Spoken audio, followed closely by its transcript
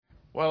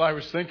Well, I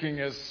was thinking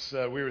as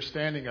we were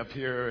standing up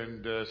here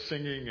and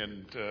singing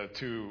and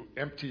to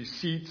empty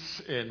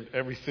seats and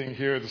everything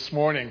here this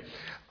morning,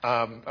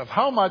 of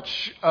how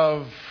much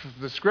of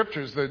the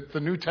scriptures, the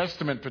New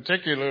Testament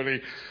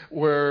particularly,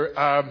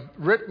 were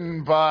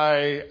written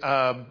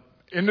by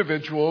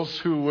individuals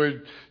who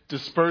were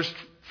dispersed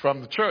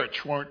from the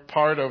church, weren't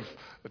part of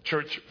the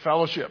church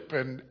fellowship,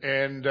 and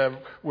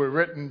were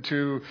written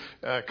to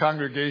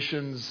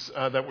congregations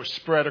that were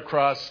spread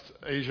across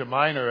Asia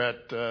Minor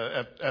at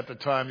the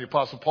time. The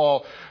Apostle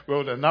Paul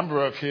wrote a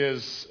number of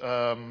his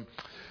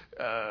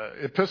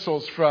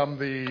epistles from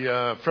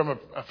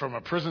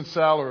a prison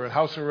cell or a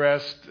house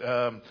arrest.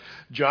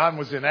 John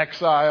was in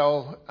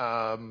exile.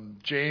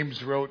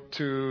 James wrote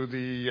to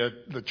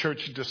the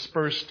church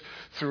dispersed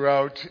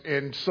throughout,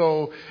 and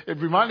so it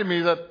reminded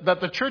me that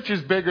the church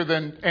is bigger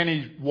than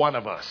any one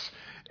of us.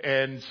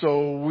 And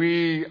so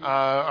we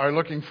are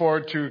looking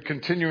forward to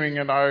continuing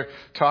in our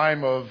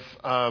time of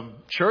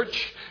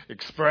church,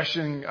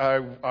 expressing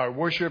our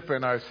worship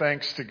and our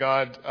thanks to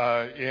God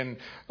in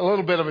a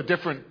little bit of a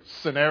different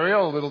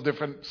scenario, a little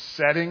different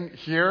setting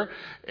here,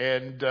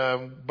 and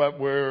but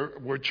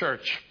we're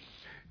church,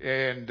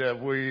 and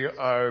we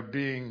are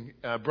being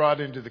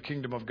brought into the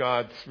kingdom of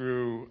God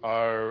through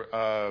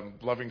our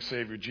loving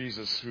Savior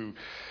Jesus, who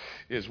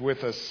is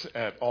with us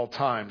at all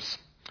times.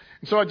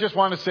 And so I just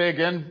want to say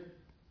again,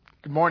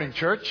 good morning,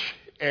 church.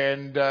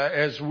 And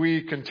as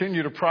we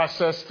continue to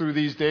process through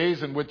these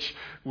days in which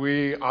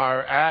we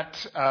are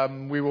at,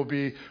 we will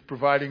be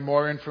providing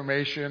more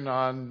information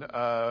on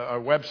our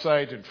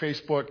website and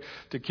Facebook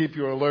to keep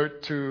you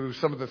alert to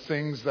some of the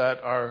things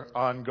that are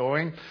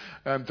ongoing.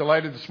 I'm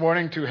delighted this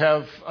morning to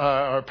have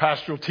our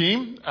pastoral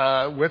team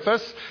with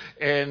us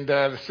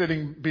and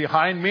sitting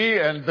behind me,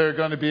 and they're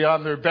going to be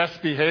on their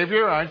best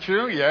behavior, aren't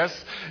you?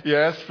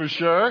 Yes, for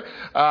sure.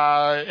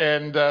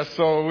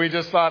 So we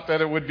just thought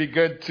that it would be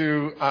good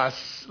to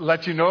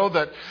let you know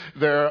that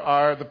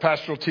the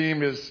pastoral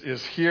team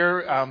is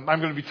here. I'm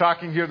going to be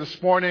talking here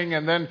this morning,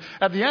 and then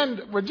at the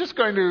end,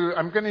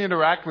 I'm going to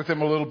interact with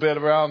them a little bit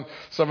around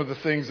some of the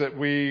things that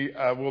we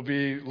will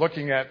be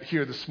looking at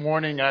here this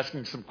morning,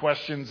 asking some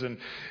questions and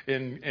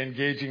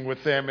engaging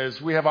with them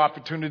as we have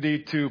opportunity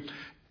to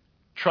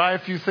try a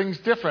few things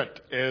different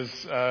as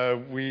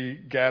we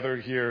gather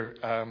here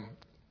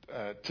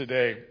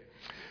today.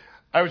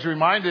 I was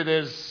reminded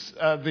as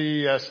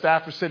the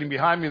staff was sitting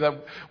behind me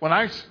that when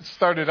I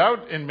started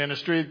out in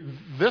ministry,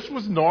 this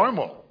was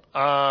normal.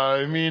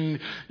 The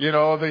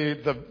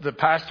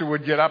pastor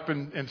would get up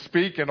and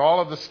speak, and all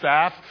of the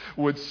staff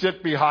would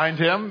sit behind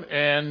him,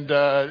 and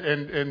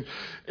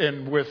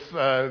with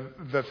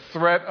the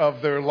threat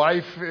of their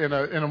life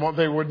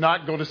they would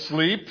not go to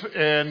sleep,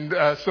 and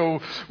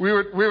so we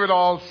would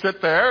all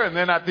sit there, and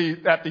then at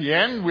the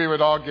end we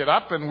would all get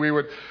up and we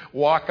would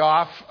walk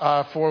off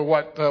for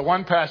what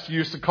one pastor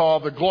used to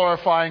call the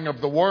glorifying of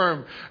the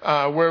worm,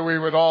 where we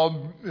would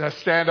all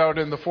stand out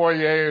in the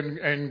foyer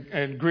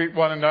and greet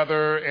one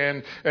another.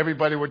 And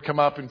everybody would come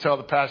up and tell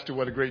the pastor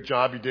what a great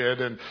job he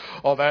did and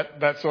all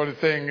that sort of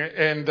thing.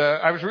 And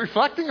I was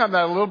reflecting on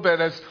that a little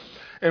bit as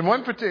in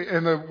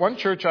the one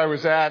church I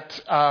was at,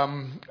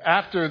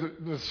 after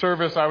the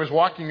service, I was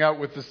walking out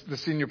with the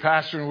senior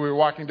pastor, and we were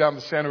walking down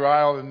the center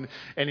aisle,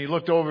 and he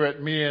looked over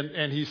at me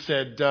and he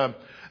said,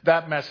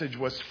 that message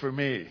was for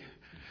me.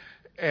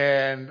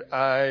 And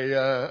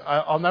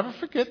I'll never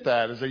forget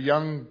that as a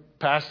young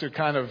pastor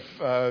kind of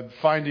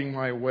finding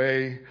my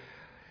way.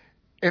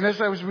 And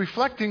as I was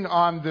reflecting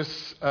on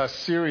this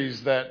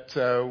series that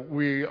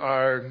we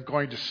are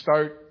going to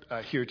start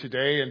here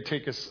today and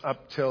take us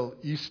up till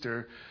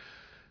Easter,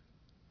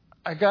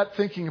 I got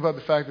thinking about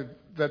the fact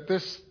that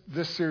this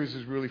series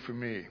is really for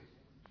me.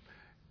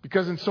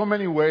 Because in so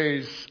many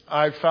ways,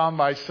 I've found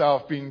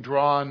myself being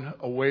drawn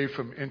away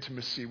from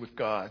intimacy with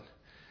God.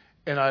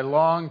 And I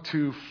long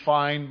to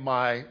find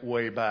my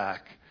way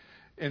back.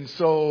 And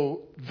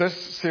so this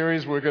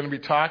series, we're going to be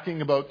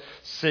talking about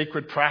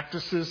sacred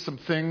practices, some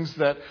things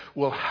that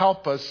will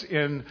help us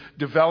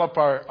develop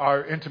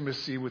our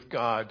intimacy with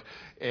God.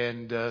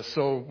 And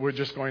so we're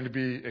just going to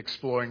be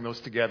exploring those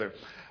together.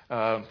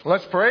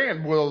 Let's pray,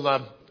 and we'll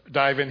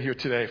dive in here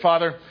today.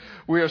 Father,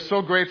 we are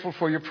so grateful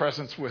for your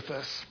presence with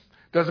us.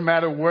 Doesn't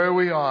matter where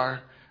we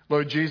are.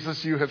 Lord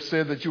Jesus, you have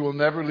said that you will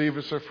never leave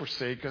us or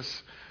forsake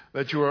us,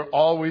 that you are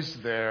always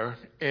there.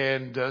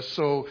 And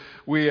so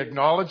we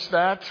acknowledge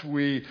that.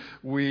 We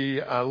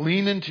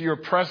lean into your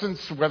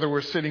presence, whether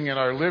we're sitting in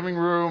our living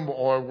room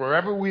or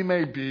wherever we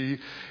may be,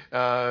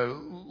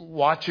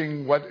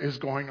 watching what is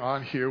going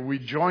on here. We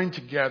join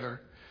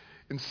together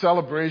in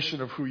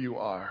celebration of who you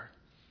are.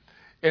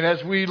 And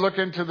as we look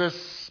into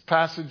this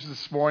passage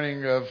this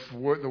morning of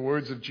the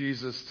words of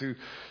Jesus to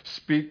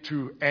speak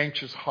to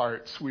anxious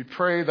hearts, we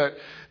pray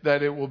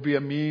that it will be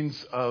a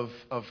means of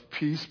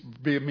peace,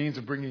 be a means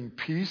of bringing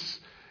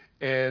peace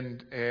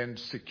and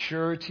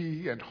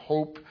security and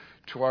hope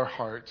to our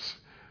hearts.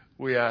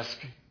 We ask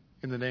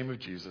in the name of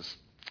Jesus.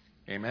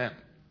 Amen.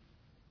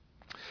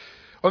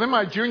 Well, in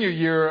my junior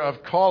year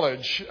of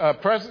college,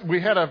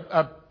 we had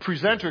a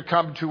presenter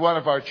come to one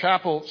of our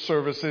chapel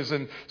services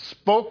and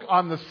spoke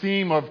on the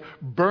theme of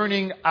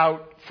burning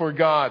out for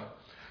God.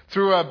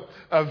 Through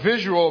a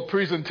visual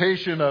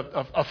presentation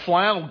of a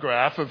flannel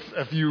graph,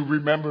 if you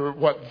remember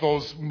what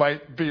those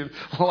might be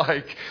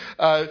like,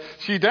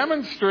 she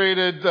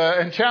demonstrated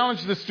and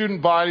challenged the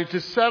student body to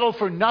settle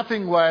for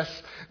nothing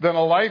less than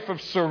a life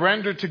of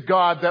surrender to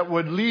God that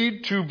would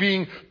lead to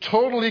being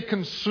totally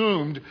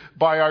consumed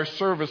by our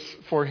service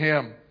for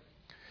Him.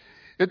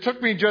 It took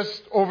me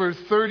just over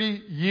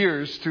 30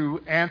 years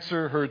to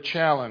answer her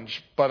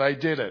challenge, but I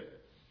did it.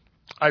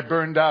 I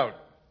burned out.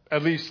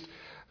 At least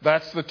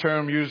that's the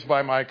term used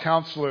by my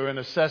counselor in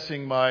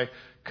assessing my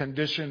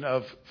condition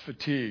of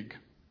fatigue.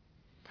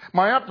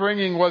 My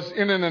upbringing was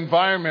in an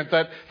environment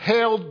that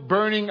hailed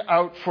burning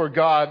out for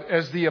God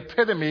as the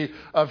epitome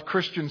of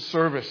Christian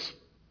service.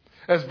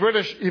 As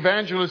British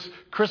evangelist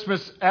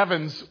Christmas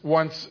Evans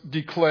once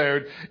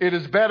declared, it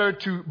is better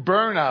to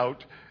burn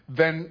out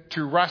than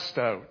to rust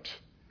out.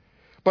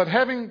 But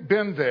having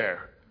been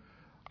there,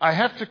 I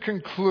have to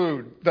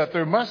conclude that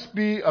there must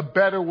be a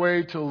better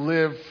way to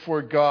live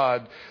for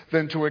God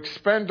than to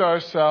expend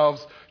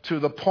ourselves to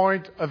the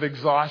point of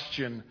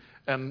exhaustion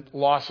and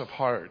loss of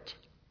heart.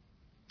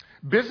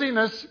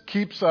 Busyness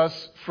keeps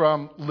us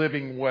from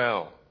living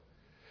well.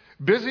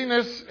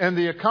 Busyness and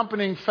the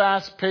accompanying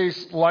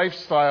fast-paced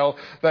lifestyle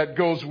that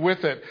goes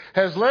with it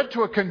has led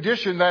to a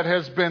condition that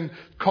has been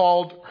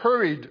called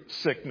hurried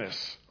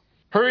sickness.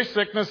 Hurry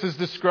sickness is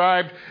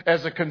described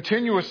as a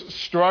continuous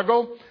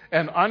struggle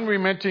and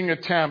unremitting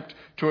attempt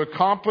to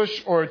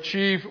accomplish or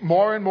achieve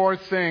more and more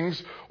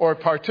things or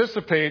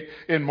participate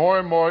in more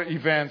and more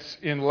events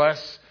in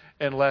less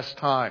and less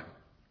time.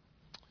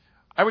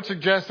 I would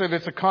suggest that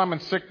it's a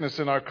common sickness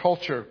in our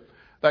culture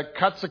that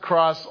cuts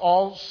across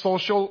all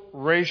social,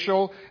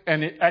 racial,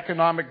 and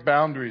economic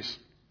boundaries.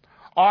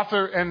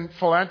 Author and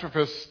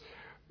philanthropist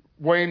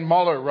Wayne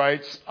Muller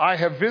writes, "I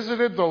have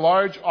visited the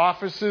large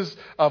offices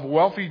of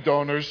wealthy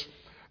donors,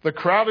 the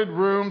crowded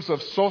rooms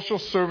of social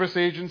service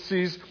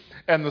agencies,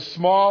 and the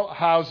small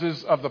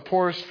houses of the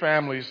poorest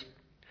families.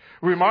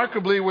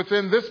 Remarkably,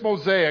 within this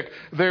mosaic,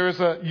 there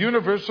is a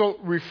universal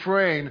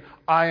refrain,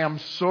 'I am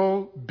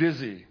so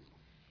busy.'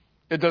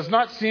 It does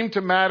not seem to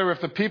matter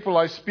if the people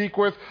I speak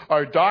with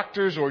are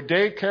doctors or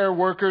daycare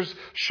workers,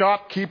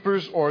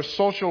 shopkeepers or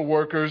social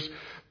workers,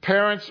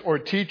 parents or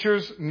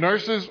teachers,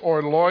 nurses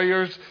or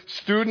lawyers,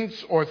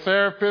 students or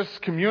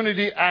therapists,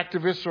 community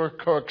activists or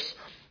cooks.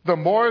 The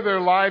more their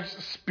lives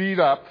speed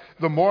up,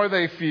 the more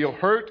they feel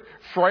hurt,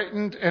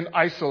 frightened, and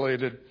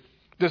isolated.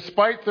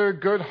 Despite their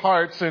good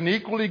hearts and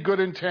equally good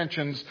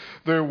intentions,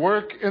 their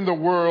work in the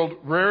world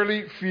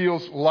rarely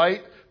feels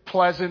light,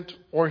 pleasant,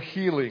 or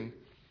healing.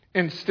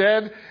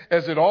 Instead,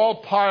 as it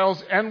all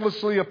piles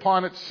endlessly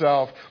upon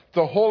itself,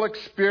 the whole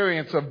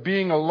experience of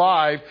being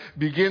alive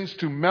begins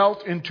to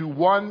melt into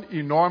one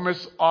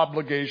enormous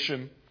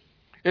obligation.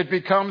 It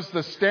becomes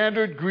the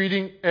standard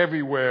greeting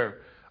everywhere.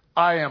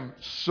 'I am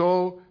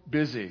so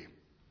busy.'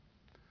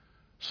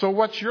 So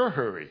what's your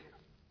hurry?"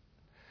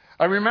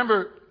 I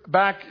remember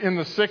back in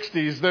the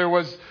 60s, there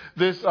was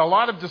a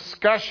lot of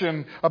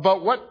discussion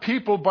about what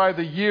people by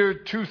the year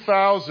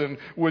 2000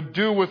 would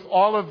do with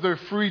all of their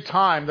free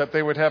time that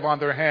they would have on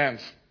their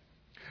hands.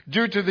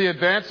 Due to the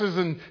advances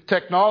in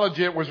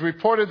technology, it was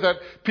reported that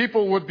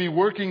people would be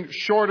working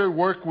shorter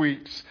work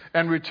weeks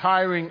and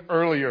retiring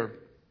earlier.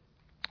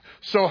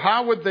 So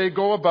how would they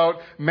go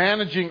about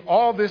managing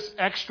all this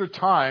extra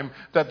time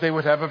that they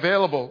would have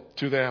available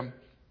to them?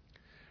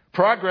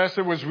 Progress,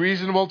 it was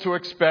reasonable to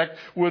expect,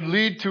 would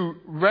lead to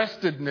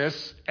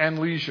restedness and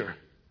leisure.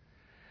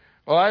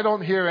 Well, I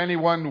don't hear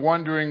anyone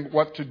wondering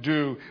what to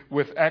do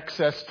with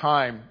excess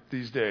time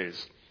these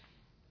days.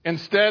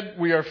 Instead,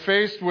 we are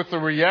faced with the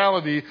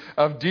reality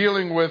of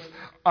dealing with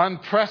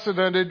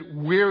unprecedented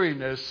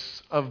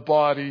weariness of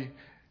body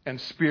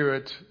and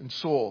spirit and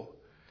soul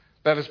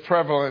that is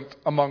prevalent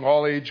among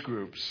all age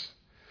groups.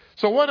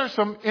 So what are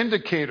some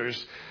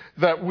indicators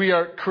that we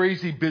are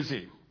crazy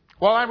busy?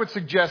 Well, I would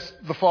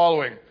suggest the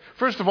following.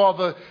 First of all,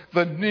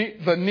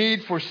 the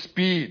need for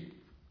speed.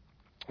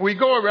 We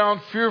go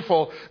around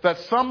fearful that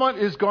someone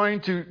is going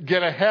to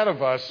get ahead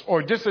of us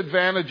or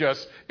disadvantage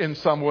us in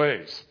some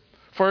ways.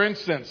 For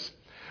instance,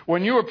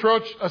 when you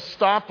approach a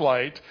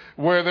stoplight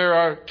where there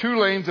are 2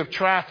 lanes of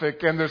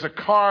traffic and there's a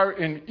car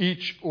in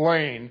each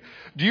lane,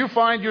 do you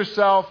find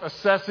yourself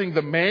assessing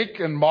the make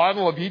and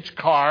model of each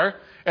car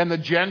and the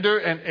gender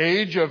and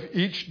age of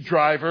each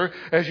driver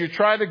as you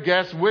try to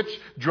guess which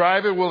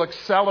driver will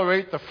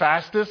accelerate the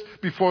fastest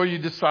before you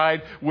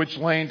decide which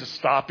lane to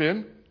stop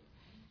in?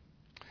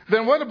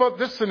 Then what about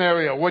this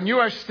scenario? When you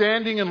are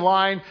standing in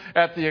line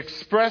at the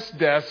express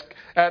desk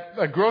at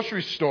a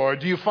grocery store,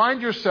 do you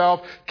find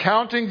yourself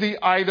counting the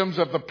items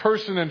of the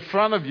person in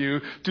front of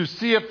you to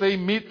see if they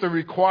meet the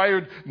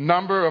required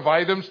number of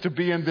items to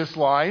be in this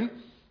line?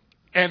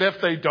 And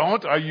if they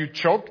don't, are you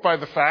choked by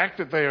the fact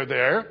that they are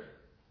there?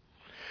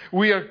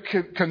 We are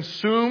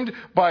consumed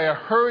by a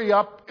hurry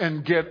up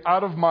and get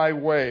out of my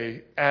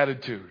way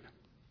attitude.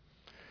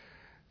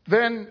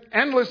 then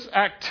endless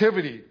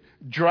activity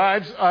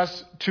drives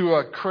us to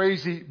a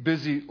crazy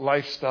busy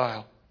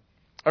lifestyle.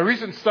 A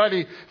recent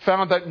study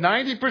found that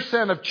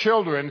 90% of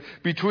children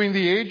between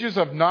the ages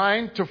of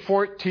 9 to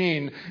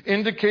 14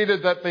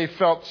 indicated that they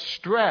felt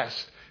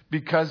stressed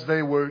because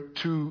they were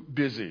too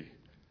busy.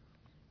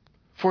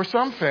 For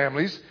some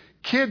families,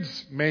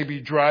 kids may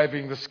be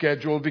driving the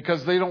schedule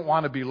because they don't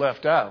want to be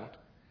left out.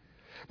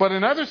 But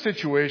in other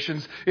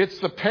situations, it's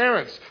the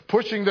parents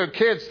pushing their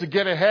kids to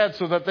get ahead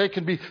so that they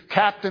can be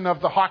captain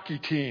of the hockey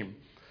team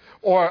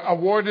or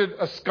awarded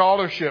a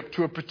scholarship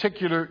to a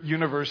particular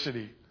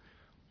university.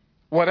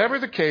 Whatever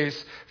the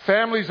case,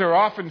 families are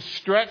often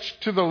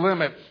stretched to the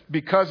limit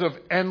because of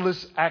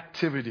endless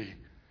activity.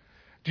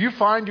 Do you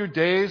find your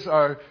days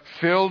are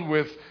filled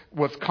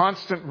with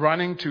constant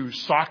running to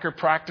soccer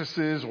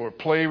practices or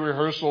play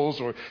rehearsals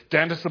or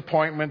dentist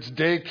appointments,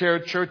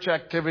 daycare, church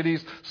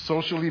activities,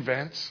 social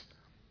events?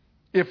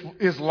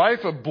 Is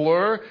life a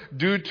blur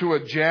due to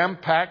a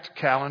jam-packed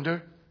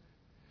calendar?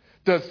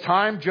 Does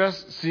time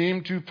just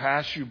seem to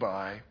pass you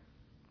by?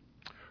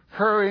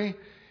 Hurry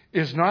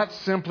is not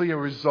simply a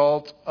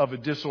result of a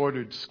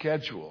disordered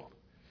schedule.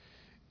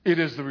 It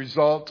is the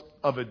result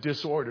of a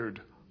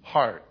disordered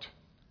heart.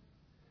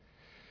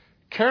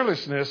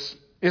 Carelessness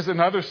is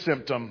another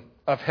symptom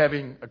of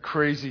having a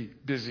crazy,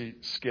 busy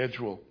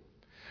schedule.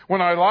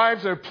 When our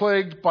lives are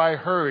plagued by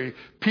hurry,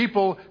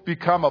 people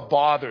become a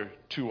bother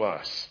to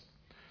us.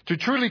 To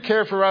truly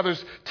care for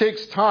others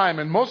takes time,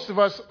 and most of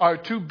us are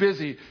too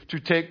busy to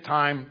take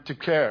time to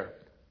care.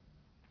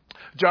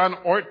 John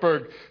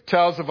Ortberg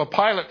tells of a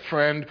pilot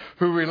friend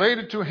who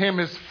related to him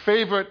his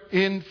favorite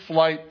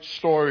in-flight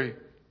story.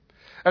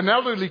 An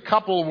elderly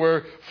couple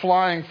were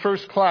flying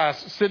first class,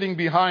 sitting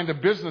behind a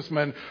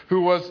businessman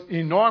who was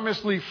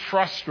enormously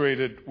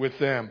frustrated with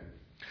them.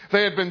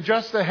 They had been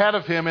just ahead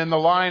of him in the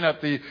line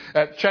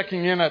at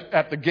checking in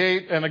at the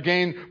gate and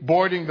again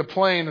boarding the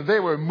plane, and they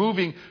were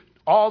moving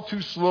all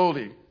too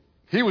slowly.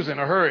 He was in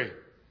a hurry.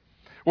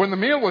 When the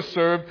meal was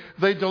served,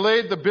 they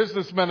delayed the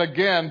businessman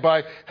again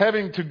by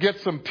having to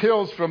get some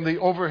pills from the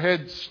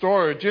overhead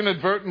storage,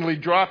 inadvertently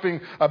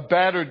dropping a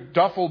battered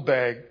duffel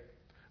bag.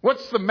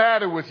 "What's the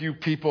matter with you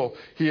people?"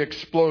 he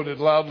exploded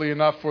loudly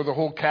enough for the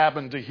whole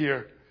cabin to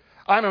hear.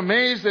 "I'm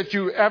amazed that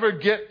you ever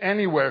get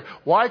anywhere.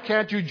 Why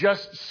can't you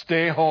just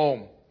stay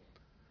home?"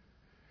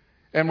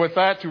 And with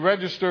that to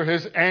register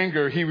his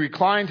anger, he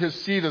reclined his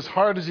seat as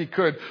hard as he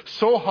could,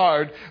 so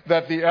hard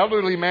that the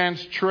elderly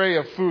man's tray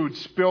of food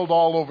spilled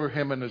all over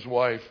him and his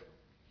wife.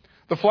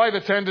 The flight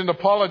attendant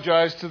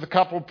apologized to the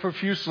couple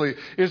profusely.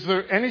 "Is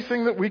there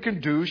anything that we can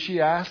do?" she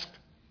asked.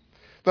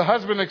 The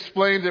husband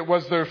explained it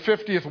was their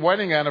 50th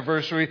wedding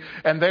anniversary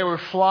and they were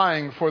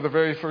flying for the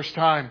very first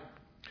time.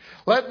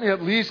 "Let me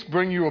at least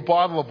bring you a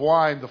bottle of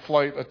wine," the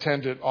flight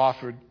attendant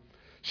offered.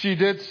 She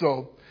did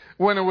so.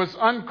 When it was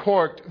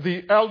uncorked,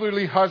 the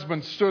elderly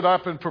husband stood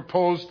up and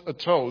proposed a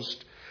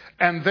toast,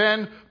 and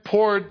then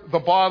poured the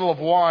bottle of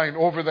wine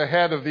over the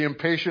head of the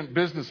impatient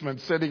businessman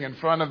sitting in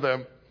front of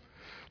them.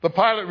 The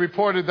pilot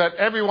reported that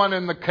everyone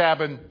in the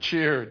cabin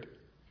cheered.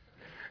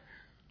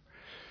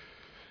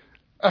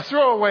 A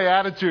throwaway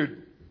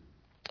attitude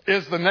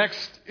is the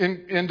next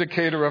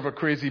indicator of a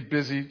crazy,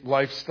 busy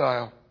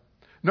lifestyle.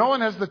 No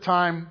one has the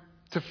time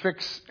to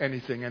fix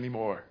anything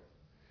anymore.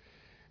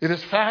 It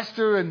is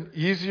faster and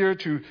easier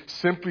to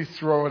simply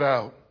throw it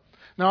out.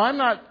 Now, I'm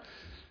not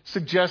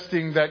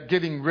suggesting that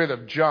getting rid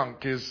of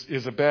junk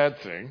is a bad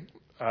thing.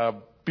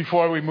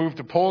 Before we moved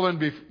to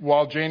Poland,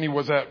 while Janie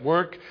was at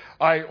work,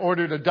 I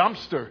ordered a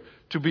dumpster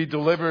to be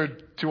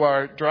delivered to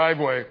our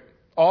driveway.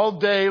 All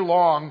day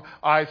long,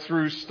 I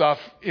threw stuff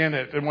in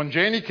it. And when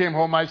Janie came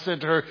home, I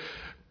said to her,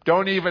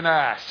 "Don't even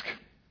ask."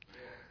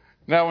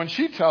 Now, when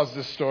she tells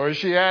this story,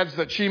 she adds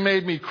that she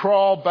made me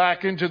crawl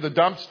back into the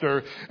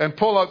dumpster and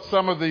pull out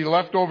some of the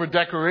leftover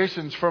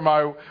decorations from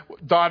our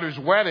daughter's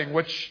wedding,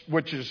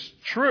 which is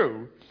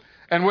true,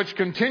 and which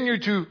continue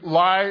to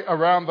lie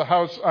around the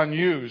house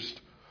unused,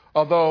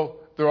 although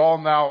they're all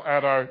now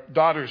at our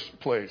daughter's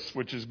place,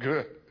 which is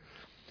good.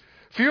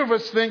 Few of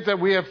us think that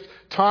we have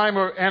time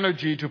or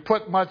energy to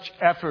put much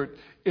effort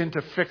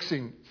into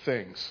fixing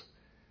things,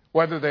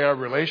 whether they are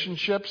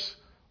relationships,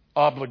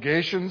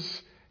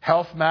 obligations,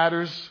 health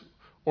matters,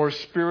 or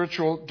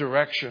spiritual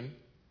direction.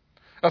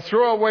 A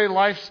throwaway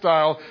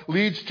lifestyle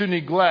leads to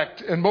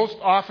neglect and most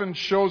often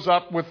shows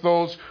up with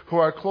those who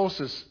are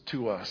closest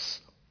to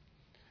us.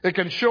 It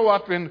can show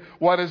up in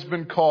what has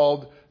been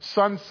called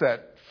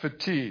sunset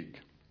fatigue.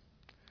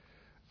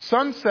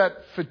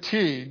 Sunset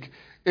fatigue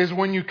is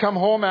when you come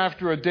home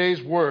after a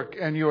day's work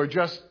and you are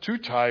just too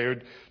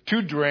tired,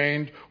 too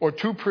drained, or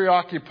too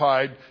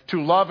preoccupied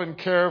to love and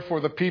care for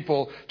the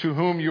people to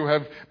whom you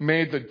have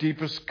made the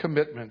deepest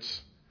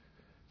commitments.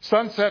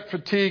 Sunset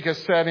fatigue has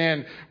set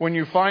in when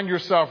you find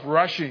yourself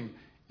rushing,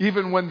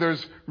 even when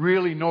there's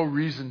really no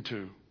reason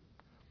to.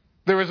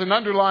 There is an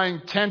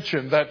underlying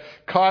tension that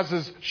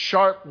causes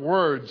sharp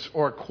words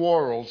or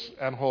quarrels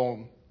at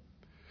home.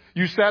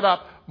 You set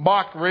up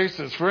mock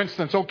races. For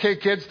instance, "Okay,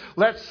 kids,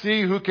 let's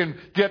see who can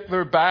get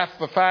their bath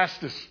the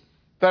fastest."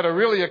 that are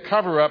really a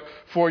cover-up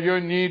for your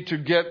need to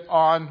get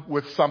on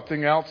with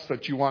something else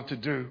that you want to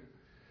do.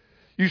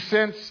 You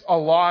sense a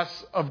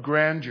loss of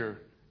grandeur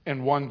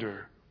and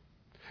wonder.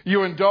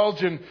 You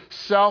indulge in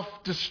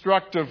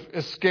self-destructive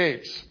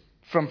escapes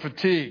from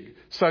fatigue,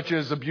 such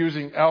as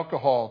abusing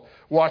alcohol,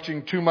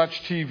 watching too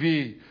much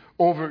TV,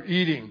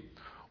 overeating,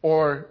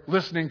 or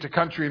listening to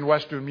country and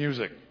western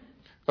music.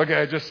 Okay,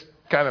 I just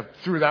kind of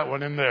threw that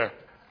one in there.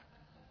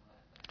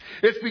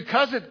 It's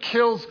because it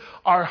kills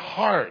our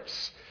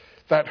hearts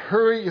that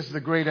hurry is the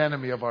great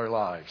enemy of our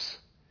lives.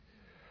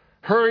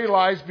 Hurry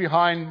lies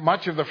behind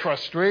much of the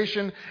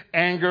frustration,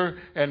 anger,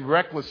 and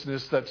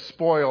recklessness that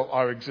spoil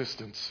our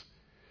existence.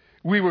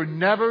 We were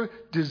never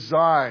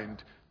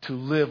designed to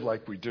live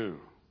like we do.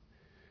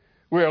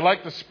 We are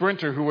like the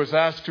sprinter who was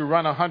asked to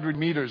run 100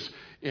 meters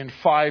in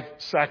 5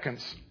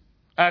 seconds.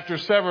 After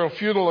several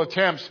futile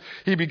attempts,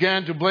 he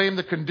began to blame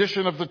the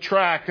condition of the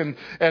track and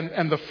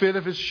the fit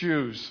of his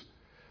shoes.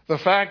 The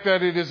fact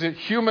that it is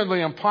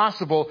humanly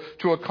impossible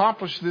to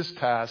accomplish this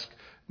task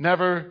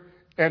never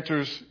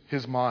enters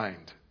his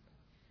mind.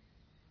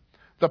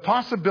 The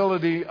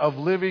possibility of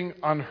living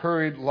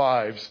unhurried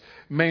lives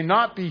may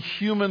not be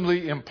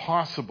humanly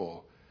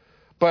impossible,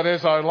 but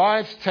as our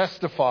lives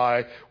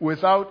testify,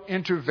 without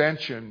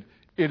intervention,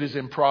 it is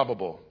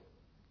improbable.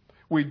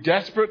 We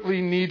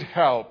desperately need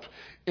help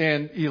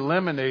in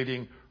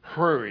eliminating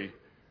hurry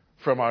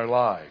from our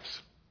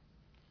lives.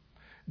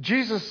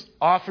 Jesus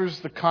offers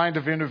the kind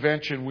of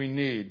intervention we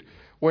need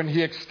when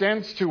he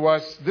extends to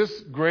us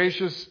this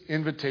gracious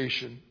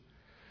invitation.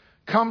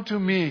 Come to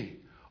me,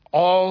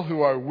 all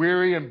who are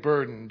weary and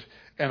burdened,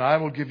 and I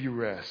will give you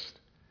rest.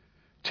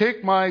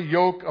 Take my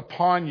yoke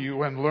upon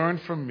you and learn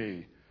from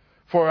me,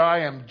 for I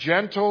am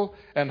gentle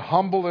and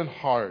humble in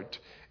heart,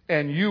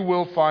 and you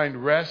will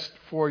find rest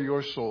for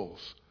your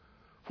souls.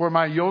 For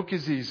my yoke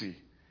is easy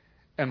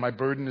and my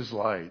burden is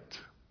light.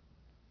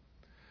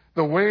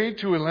 The way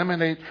to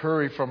eliminate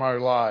hurry from our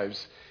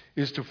lives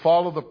is to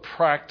follow the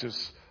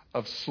practice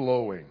of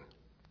slowing.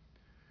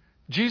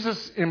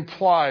 Jesus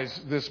implies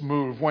this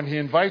move when he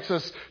invites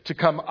us to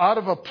come out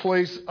of a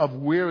place of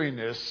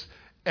weariness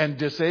and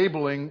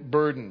disabling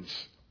burdens.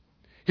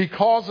 He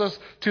calls us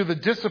to the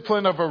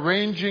discipline of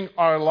arranging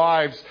our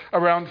lives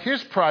around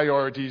his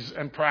priorities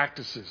and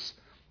practices,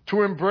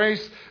 to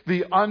embrace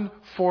the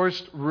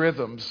unforced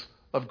rhythms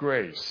of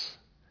grace.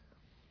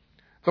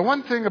 The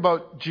one thing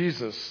about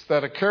Jesus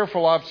that a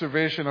careful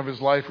observation of his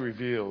life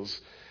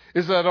reveals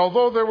is that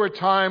although there were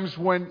times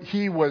when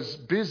he was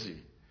busy,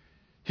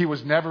 he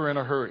was never in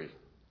a hurry.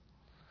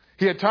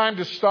 He had time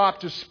to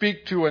stop to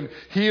speak to and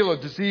heal a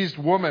diseased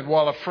woman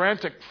while a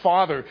frantic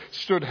father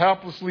stood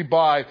helplessly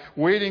by,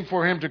 waiting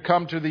for him to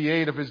come to the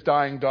aid of his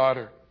dying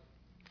daughter.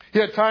 He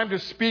had time to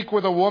speak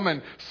with a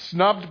woman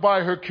snubbed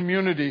by her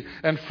community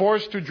and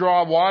forced to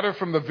draw water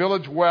from the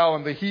village well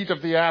in the heat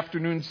of the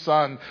afternoon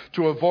sun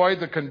to avoid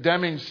the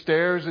condemning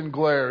stares and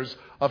glares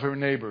of her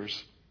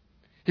neighbors.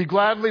 He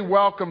gladly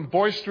welcomed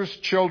boisterous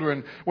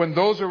children when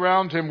those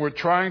around him were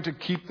trying to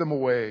keep them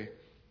away.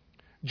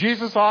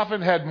 Jesus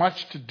often had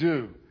much to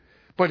do,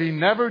 but he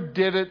never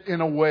did it in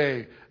a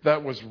way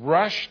that was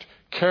rushed,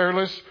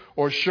 careless,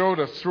 or showed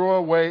a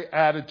throwaway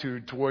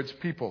attitude towards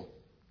people.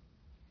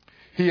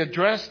 He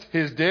addressed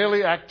his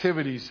daily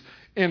activities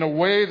in a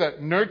way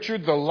that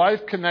nurtured the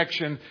life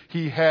connection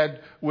he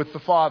had with the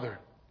Father.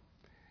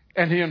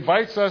 And he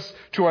invites us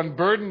to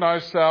unburden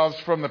ourselves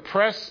from the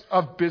press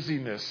of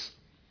busyness.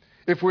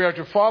 If we are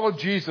to follow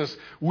Jesus,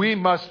 we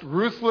must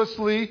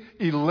ruthlessly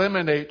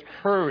eliminate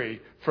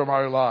hurry from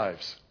our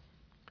lives.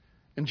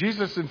 And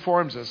Jesus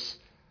informs us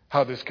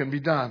how this can be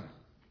done.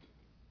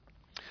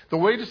 The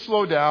way to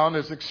slow down,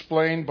 as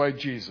explained by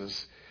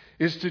Jesus,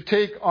 is to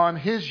take on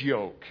his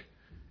yoke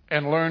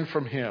and learn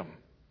from him.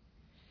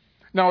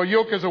 Now, a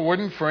yoke is a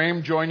wooden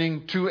frame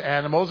joining two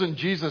animals, in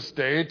Jesus'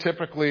 day,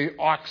 typically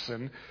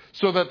oxen,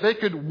 so that they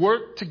could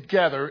work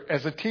together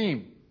as a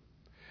team.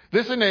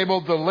 This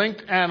enabled the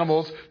linked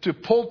animals to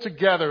pull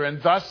together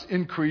and thus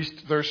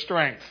increased their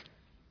strength.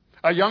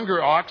 A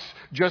younger ox,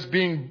 just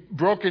being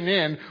broken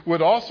in,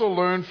 would also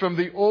learn from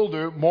the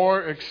older,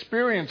 more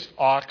experienced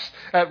ox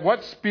at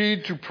what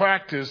speed to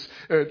practice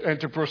and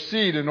to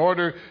proceed in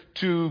order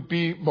to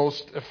be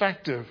most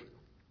effective.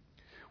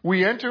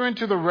 We enter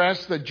into the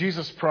rest that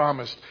Jesus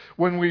promised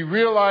when we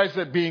realize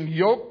that being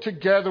yoked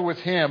together with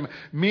him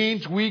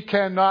means we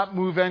cannot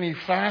move any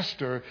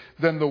faster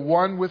than the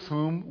one with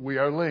whom we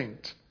are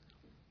linked.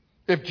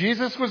 If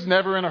Jesus was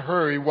never in a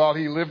hurry while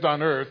he lived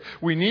on earth,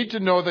 we need to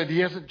know that he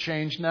hasn't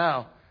changed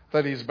now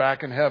that he's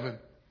back in heaven.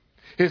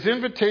 His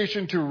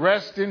invitation to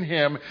rest in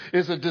him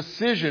is a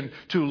decision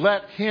to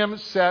let him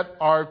set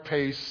our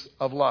pace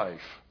of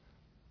life.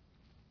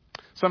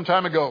 Some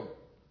time ago,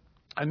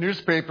 a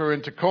newspaper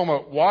in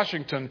Tacoma,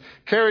 Washington,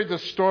 carried the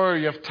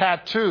story of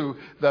Tattoo,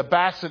 the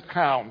basset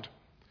hound.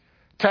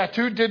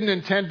 Tattoo didn't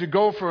intend to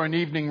go for an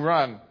evening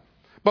run,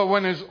 but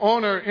when his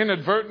owner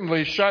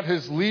inadvertently shut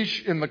his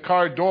leash in the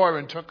car door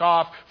and took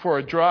off for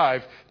a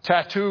drive,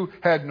 Tattoo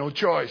had no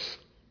choice.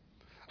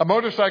 A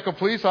motorcycle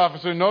police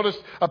officer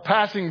noticed a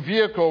passing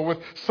vehicle with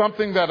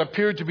something that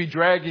appeared to be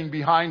dragging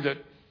behind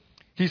it.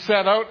 He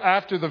set out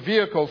after the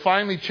vehicle,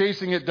 finally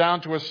chasing it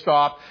down to a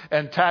stop,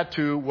 and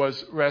Tattoo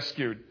was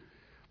rescued.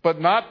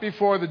 But not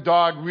before the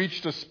dog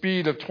reached a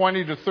speed of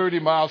 20 to 30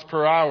 miles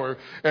per hour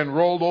and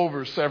rolled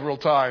over several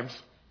times.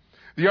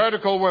 The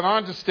article went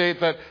on to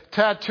state that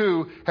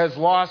Tattoo has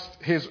lost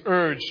his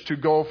urge to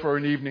go for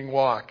an evening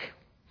walk.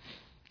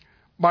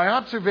 My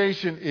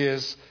observation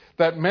is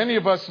that many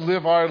of us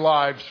live our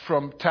lives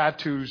from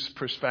Tattoo's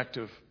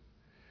perspective.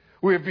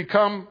 We have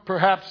become,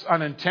 perhaps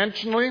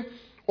unintentionally,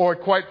 or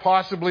quite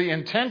possibly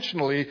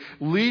intentionally,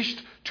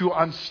 leashed to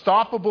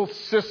unstoppable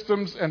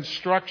systems and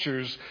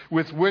structures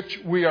with which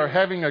we are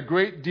having a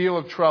great deal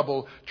of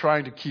trouble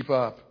trying to keep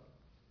up.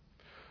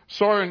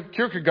 Soren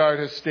Kierkegaard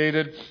has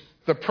stated,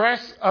 "The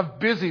press of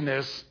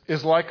busyness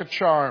is like a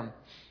charm.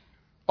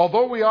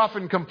 Although we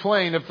often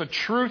complain if the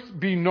truth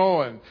be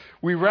known,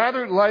 we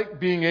rather like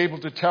being able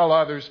to tell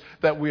others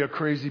that we are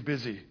crazy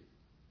busy.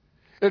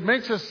 It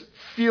makes us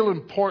feel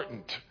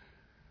important.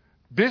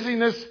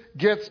 Busyness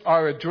gets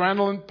our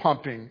adrenaline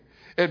pumping.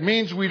 It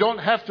means we don't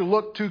have to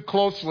look too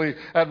closely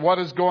at what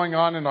is going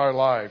on in our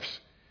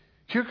lives."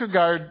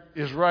 Kierkegaard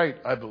is right,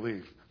 I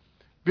believe.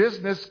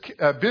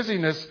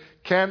 Busyness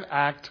can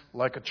act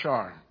like a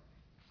charm.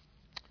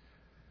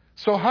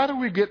 So how do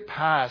we get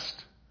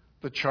past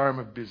the charm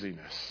of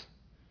busyness?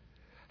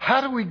 How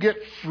do we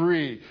get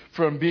free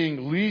from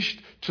being leashed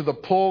to the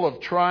pull of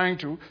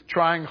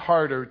trying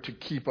harder to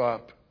keep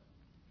up?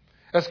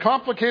 As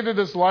complicated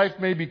as life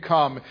may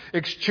become,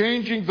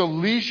 exchanging the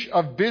leash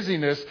of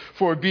busyness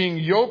for being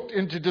yoked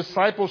into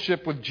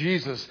discipleship with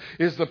Jesus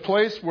is the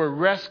place where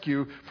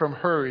rescue from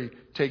hurry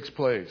takes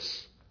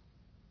place.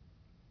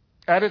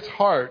 At its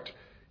heart,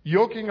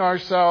 yoking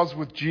ourselves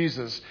with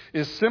Jesus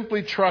is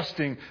simply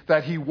trusting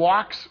that He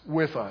walks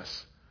with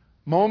us,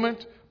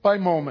 moment by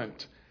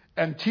moment,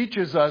 and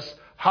teaches us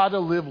how to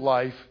live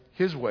life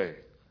His way.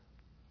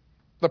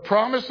 The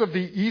promise of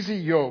the easy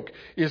yoke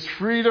is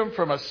freedom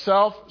from a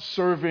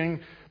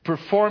self-serving,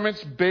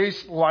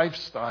 performance-based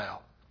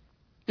lifestyle.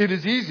 It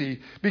is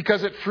easy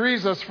because it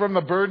frees us from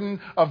the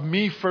burden of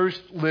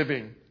me-first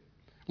living,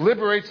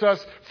 liberates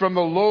us from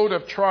the load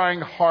of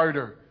trying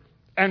harder,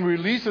 and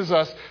releases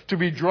us to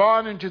be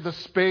drawn into the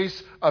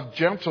space of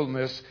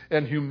gentleness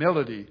and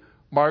humility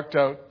marked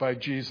out by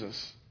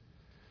Jesus.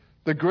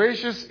 The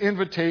gracious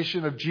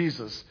invitation of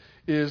Jesus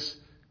is,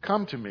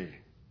 "Come to me.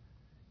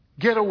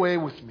 Get away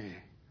with me.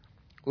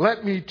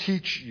 Let me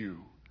teach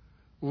you.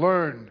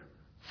 Learn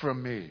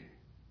from me."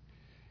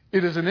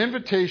 It is an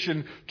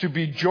invitation to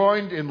be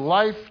joined in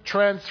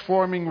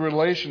life-transforming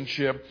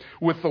relationship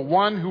with the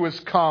one who has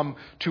come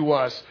to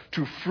us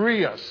to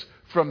free us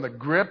from the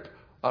grip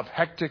of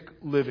hectic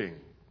living.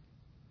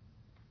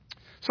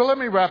 So let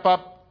me wrap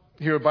up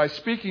here by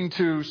speaking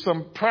to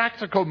some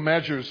practical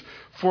measures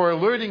for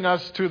alerting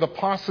us to the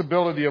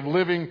possibility of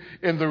living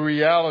in the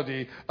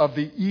reality of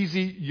the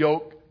easy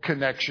yoke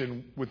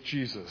connection with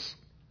Jesus.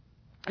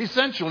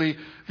 Essentially,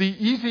 the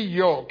easy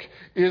yoke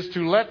is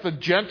to let the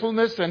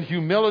gentleness and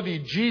humility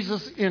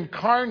Jesus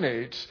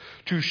incarnates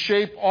to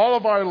shape all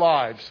of our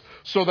lives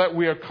so that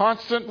we are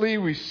constantly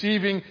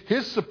receiving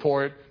His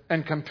support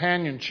and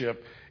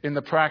companionship in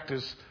the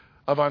practice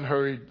of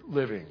unhurried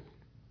living.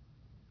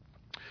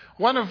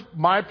 One of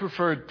my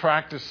preferred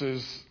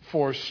practices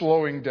for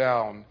slowing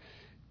down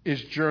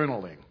is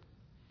journaling.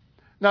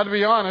 Now, to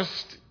be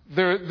honest,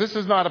 this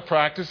is not a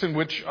practice in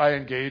which I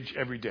engage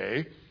every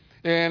day.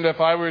 And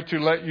if I were to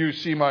let you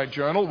see my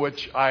journal,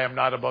 which I am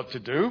not about to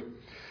do,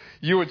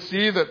 you would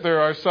see that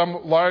there are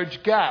some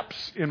large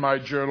gaps in my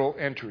journal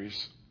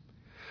entries.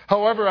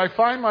 However, I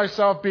find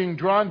myself being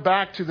drawn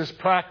back to this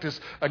practice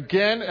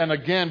again and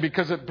again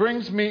because it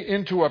brings me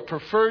into a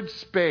preferred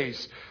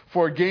space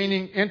for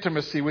gaining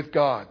intimacy with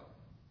God.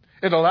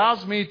 It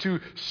allows me to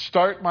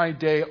start my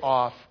day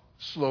off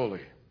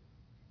slowly.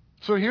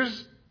 So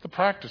here's the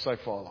practice I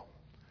follow.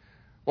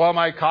 While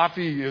my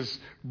coffee is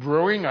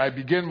brewing, I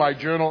begin my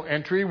journal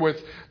entry with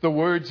the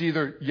words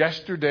either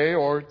yesterday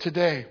or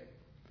today.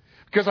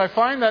 Because I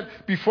find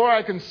that before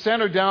I can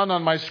center down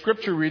on my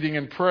scripture reading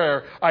and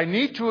prayer, I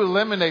need to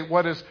eliminate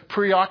what is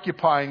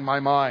preoccupying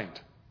my mind.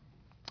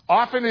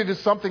 Often it is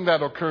something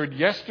that occurred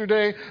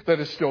yesterday that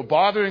is still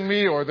bothering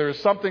me, or there is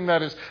something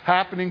that is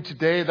happening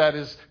today that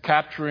is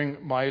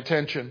capturing my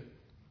attention.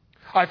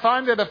 I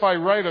find that if I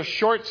write a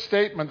short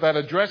statement that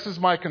addresses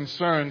my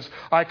concerns,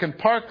 I can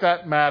park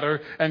that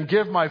matter and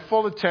give my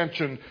full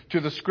attention to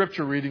the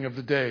scripture reading of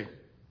the day.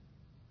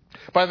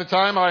 By the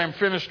time I am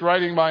finished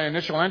writing my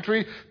initial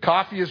entry,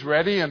 coffee is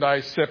ready and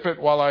I sip it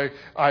while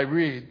I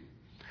read.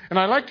 And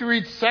I like to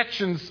read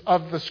sections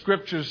of the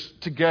scriptures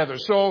together.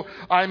 So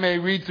I may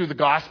read through the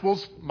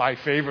Gospels, my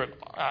favorite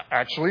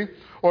actually,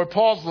 or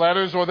Paul's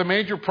letters or the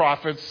major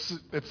prophets,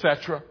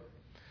 etc.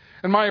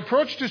 And my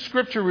approach to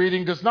scripture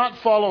reading does not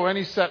follow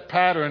any set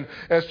pattern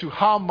as to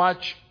how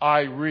much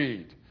I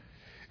read.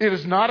 It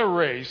is not a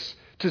race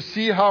to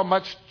see how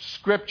much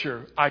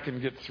scripture I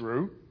can get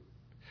through.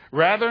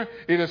 Rather,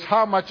 it is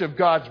how much of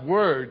God's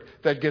word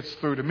that gets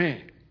through to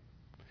me.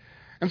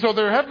 And so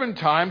there have been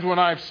times when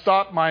I've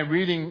stopped my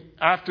reading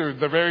after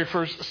the very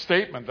first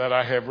statement that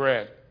I have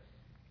read.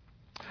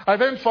 I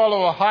then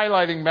follow a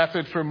highlighting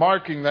method for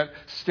marking that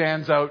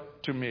stands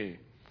out to me.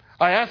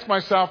 I ask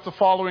myself the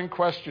following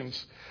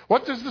questions.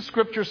 What does the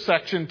scripture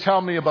section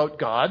tell me about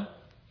God?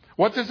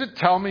 What does it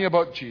tell me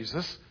about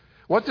Jesus?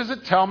 What does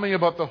it tell me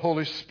about the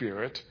Holy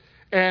Spirit?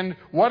 And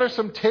what are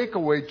some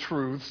takeaway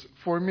truths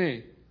for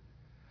me?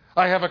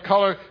 I have a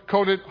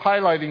color-coded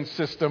highlighting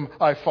system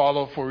I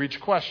follow for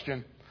each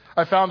question.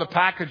 I found a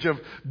package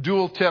of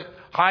dual-tip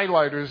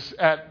highlighters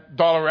at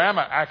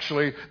Dollarama,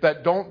 actually,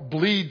 that don't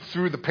bleed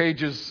through the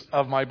pages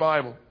of my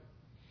Bible.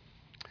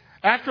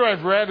 After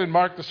I've read and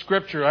marked the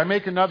scripture, I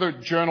make another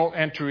journal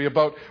entry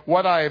about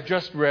what I have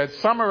just read,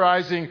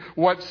 summarizing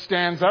what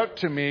stands out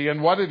to me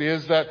and what it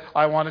is that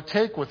I want to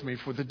take with me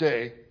for the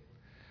day.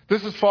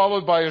 This is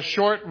followed by a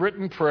short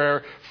written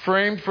prayer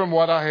framed from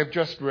what I have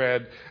just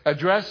read,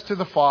 addressed to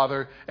the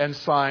Father and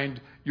signed,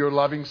 Your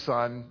loving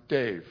Son,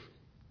 Dave.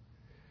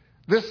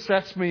 This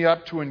sets me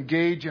up to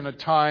engage in a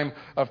time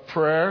of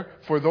prayer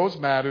for those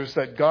matters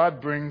that God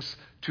brings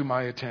to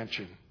my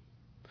attention.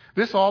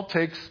 This all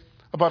takes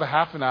about a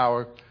half an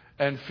hour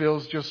and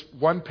fills just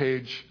one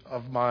page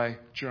of my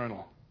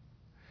journal.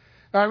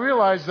 Now, I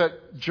realize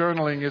that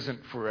journaling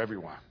isn't for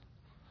everyone.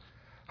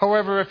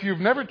 However, if you've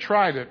never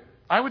tried it,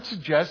 I would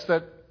suggest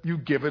that you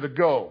give it a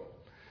go.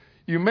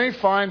 You may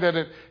find that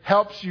it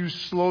helps you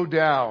slow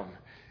down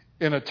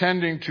in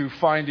attending to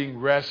finding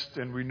rest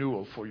and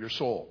renewal for your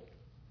soul.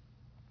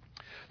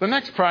 The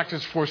next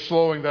practice for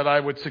slowing that I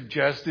would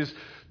suggest is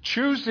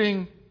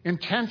choosing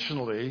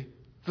intentionally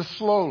the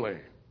slow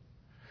lane.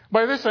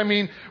 By this I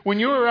mean when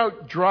you are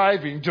out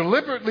driving,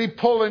 deliberately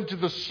pull into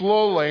the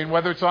slow lane,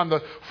 whether it's on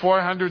the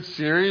 400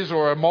 series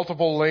or a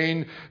multiple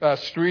lane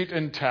street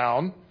in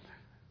town,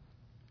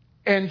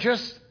 and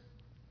just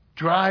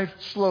drive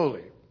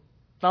slowly.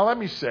 Now let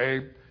me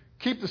say,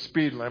 keep the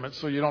speed limit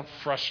so you don't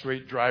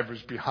frustrate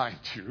drivers behind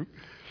you,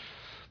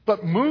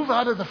 but move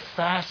out of the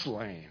fast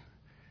lane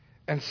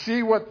and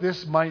see what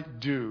this might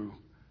do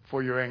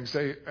for your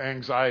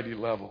anxiety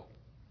level.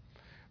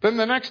 Then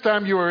the next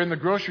time you are in the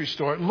grocery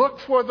store, look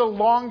for the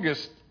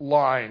longest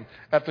line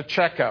at the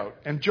checkout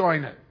and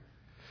join it.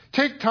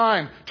 Take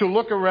time to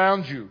look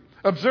around you.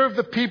 Observe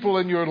the people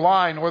in your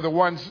line or the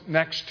ones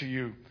next to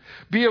you.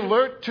 Be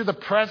alert to the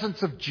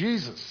presence of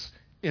Jesus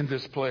in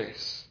this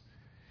place.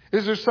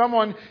 Is there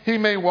someone he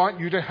may want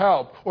you to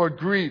help or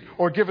greet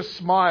or give a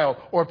smile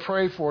or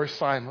pray for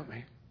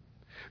silently?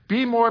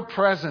 Be more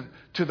present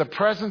to the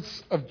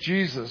presence of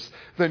Jesus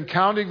than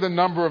counting the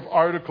number of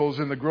articles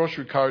in the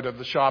grocery cart of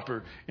the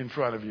shopper in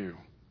front of you.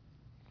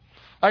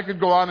 I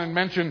could go on and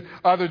mention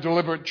other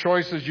deliberate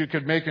choices you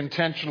could make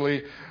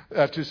intentionally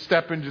to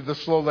step into the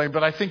slow lane,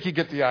 but I think you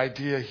get the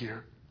idea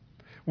here.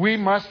 We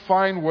must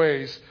find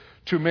ways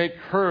to make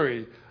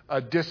hurry a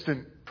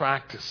distant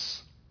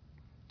practice.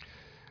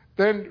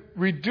 Then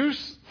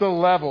reduce the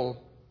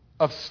level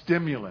of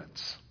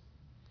stimulants.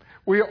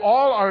 We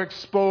all are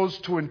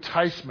exposed to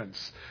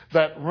enticements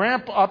that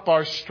ramp up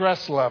our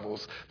stress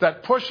levels,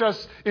 that push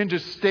us into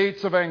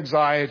states of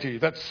anxiety,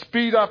 that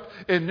speed up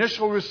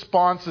initial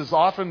responses,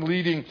 often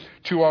leading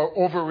to our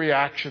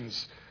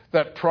overreactions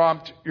that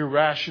prompt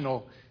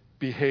irrational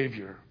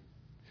behavior.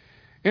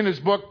 In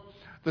his book,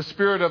 The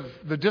Spirit of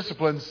the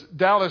Disciplines,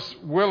 Dallas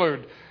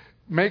Willard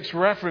makes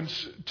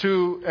reference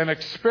to an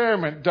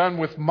experiment done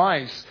with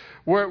mice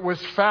where it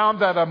was found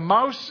that a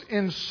mouse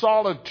in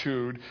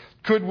solitude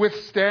could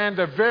withstand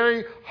a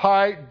very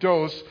high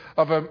dose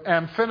of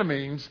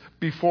amphetamines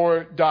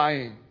before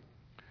dying.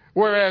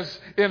 Whereas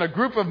in a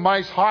group of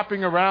mice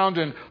hopping around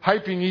and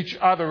hyping each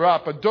other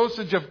up, a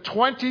dosage of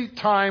 20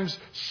 times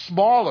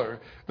smaller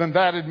than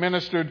that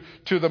administered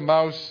to the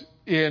mouse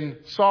in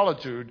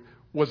solitude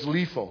was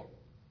lethal.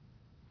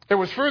 It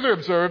was further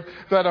observed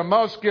that a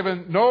mouse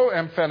given no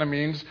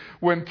amphetamines,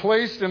 when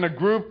placed in a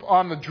group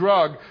on the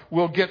drug,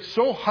 will get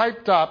so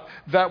hyped up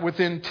that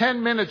within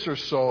 10 minutes or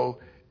so,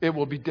 it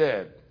will be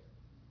dead.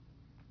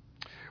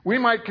 We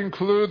might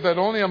conclude that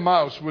only a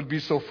mouse would be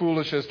so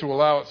foolish as to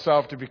allow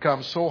itself to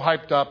become so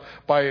hyped up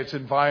by its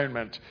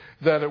environment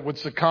that it would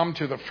succumb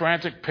to the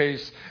frantic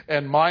pace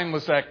and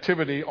mindless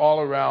activity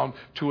all around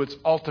to its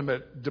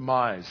ultimate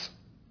demise.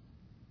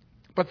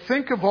 But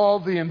think of all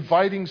the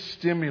inviting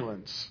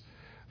stimulants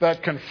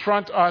that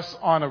confront us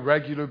on a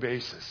regular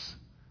basis,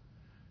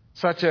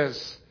 such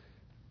as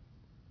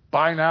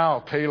buy now,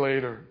 pay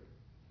later,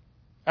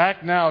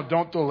 act now,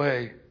 don't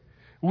delay.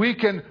 We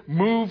can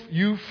move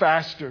you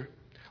faster.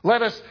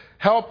 Let us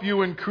help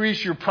you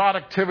increase your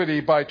productivity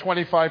by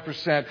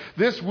 25%.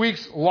 This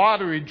week's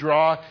lottery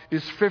draw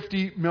is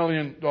 $50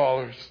 million.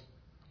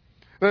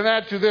 Then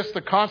add to this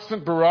the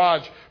constant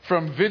barrage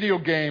from video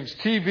games,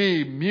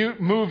 TV,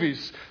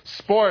 movies,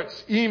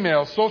 sports,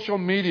 email, social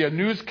media,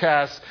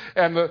 newscasts,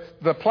 and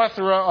the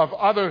plethora of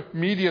other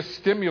media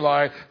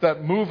stimuli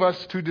that move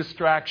us to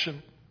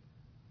distraction.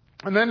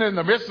 And then in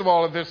the midst of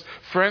all of this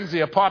frenzy,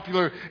 a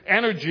popular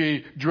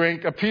energy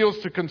drink appeals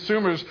to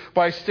consumers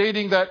by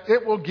stating that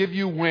it will give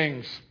you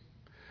wings.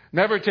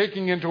 never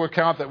taking into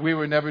account that we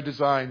were never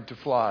designed to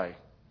fly.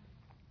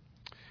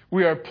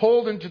 We are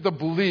pulled into the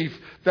belief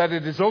that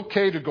it is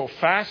okay to go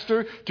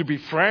faster, to be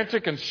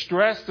frantic and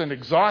stressed and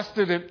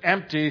exhausted and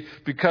empty,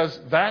 because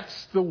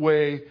that's the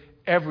way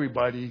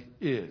everybody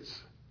is.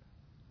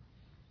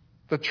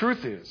 The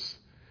truth is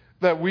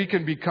that we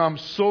can become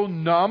so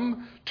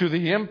numb to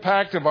the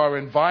impact of our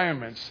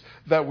environments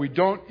that we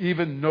don't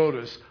even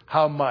notice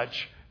how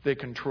much they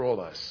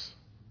control us.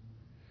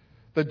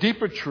 The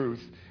deeper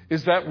truth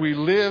is that we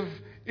live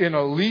in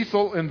a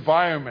lethal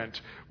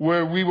environment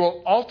where we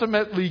will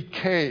ultimately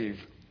cave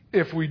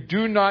if we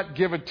do not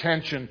give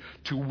attention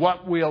to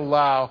what we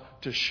allow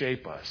to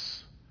shape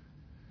us.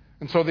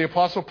 And so the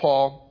Apostle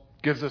Paul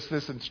gives us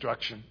this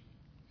instruction.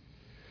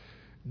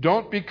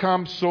 Don't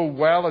become so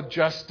well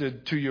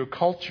adjusted to your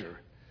culture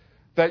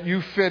that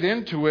you fit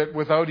into it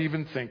without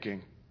even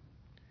thinking.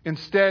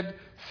 Instead,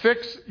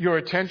 fix your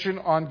attention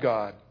on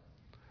God.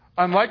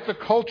 Unlike the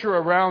culture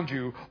around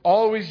you,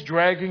 always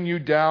dragging you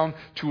down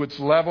to its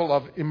level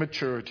of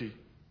immaturity.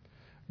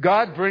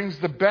 God brings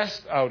the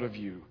best out of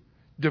you,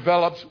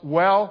 develops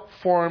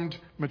well-formed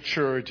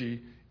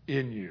maturity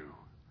in you.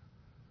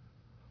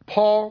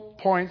 Paul's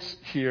point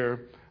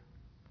here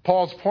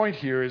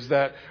is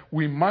that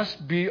we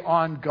must be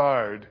on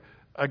guard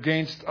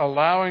against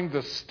allowing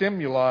the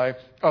stimuli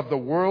of the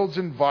world's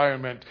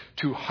environment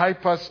to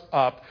hype us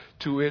up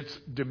to its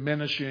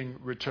diminishing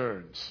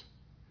returns.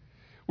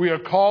 We are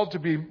called to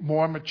be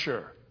more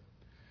mature,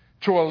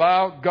 to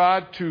allow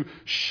God to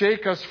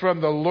shake us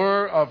from the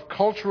lure of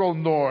cultural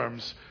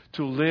norms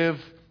to live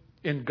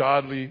in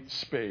godly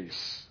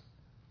space.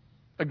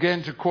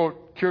 Again, to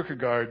quote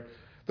Kierkegaard,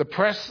 the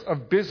press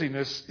of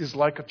busyness is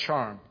like a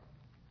charm.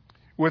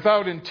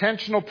 Without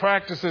intentional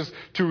practices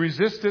to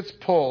resist its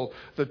pull,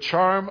 the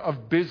charm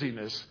of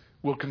busyness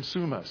will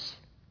consume us.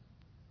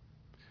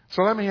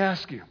 So let me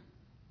ask you,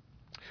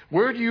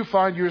 where do you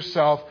find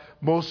yourself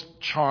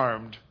most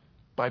charmed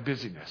by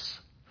busyness?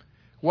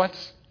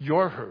 What's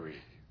your hurry?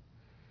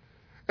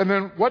 And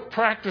then what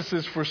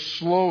practices for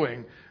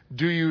slowing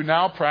do you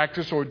now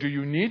practice or do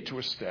you need to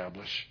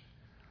establish?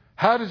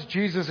 How does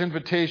Jesus'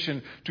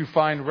 invitation to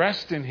find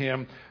rest in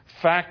Him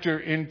factor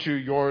into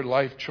your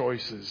life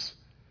choices?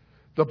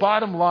 The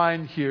bottom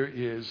line here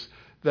is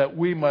that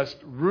we must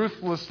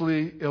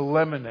ruthlessly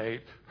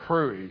eliminate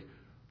hurry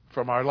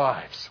from our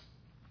lives.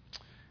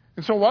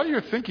 And so while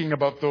you're thinking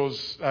about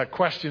those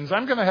questions,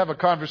 I'm going to have a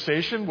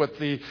conversation with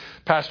the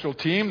pastoral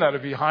team that are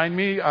behind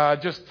me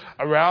just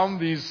around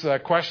these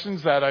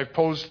questions that I've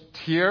posed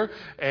here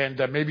and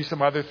maybe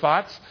some other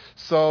thoughts.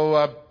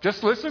 So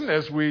just listen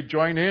as we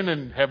join in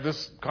and have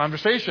this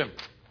conversation.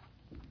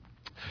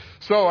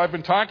 So I've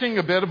been talking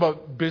a bit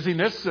about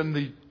busyness and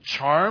the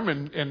charm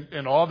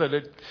and all that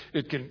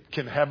it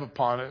can have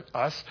upon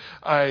us.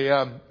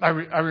 I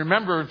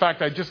remember, in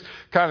fact, I just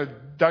kind of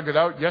dug it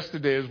out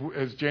yesterday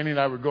as Janie and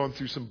I were going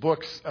through some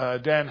books.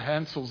 Dan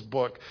Hansel's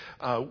book,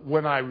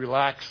 When I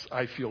Relax,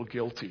 I Feel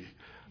Guilty.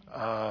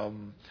 I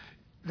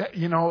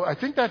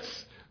think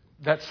that's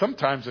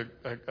sometimes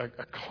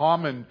a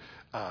common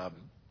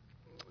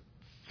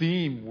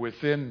theme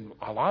within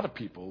a lot of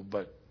people,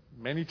 but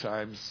many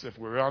times, if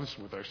we're honest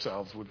with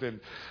ourselves, within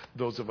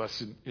those of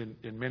us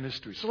in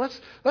ministry. So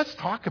let's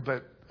talk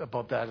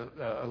about that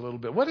a little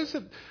bit. What is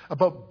it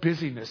about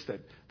busyness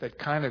that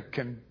kind of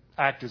can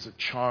act as a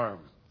charm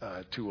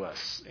to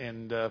us?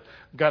 And I've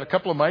got a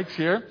couple of mics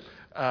here.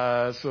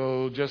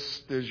 So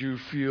just as you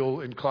feel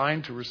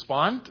inclined to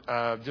respond,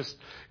 just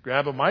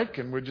grab a mic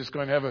and we're just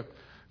going to have a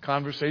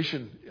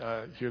conversation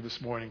here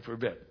this morning for a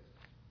bit.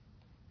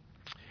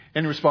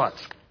 In response.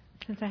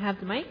 Since I have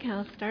the mic,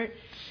 I'll start.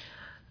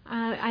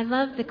 I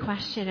love the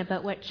question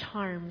about what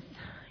charms.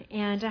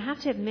 And I have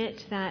to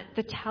admit that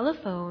the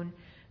telephone,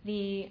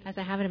 as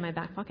I have it in my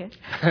back pocket,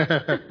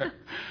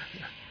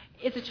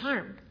 it's a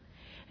charm.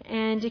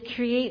 And it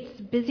creates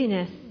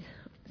busyness,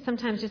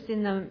 sometimes just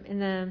in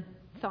the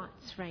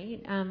thoughts, right?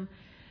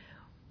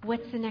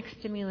 What's the next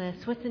stimulus?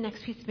 What's the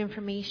next piece of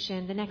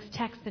information? The next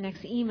text, the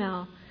next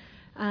email,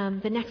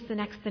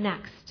 the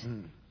next.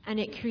 And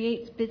it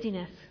creates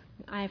busyness.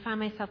 I find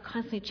myself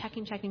constantly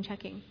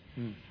checking.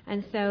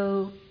 And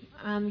so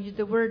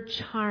the word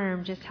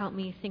charm just helped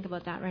me think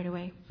about that right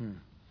away.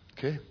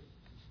 Okay.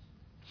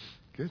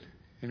 Good.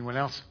 Anyone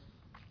else?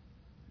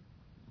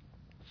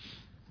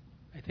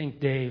 I think,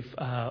 Dave,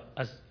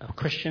 as a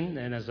Christian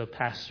and as a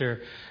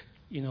pastor,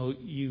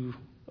 you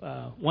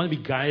want to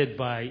be guided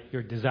by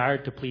your desire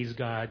to please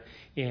God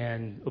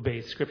and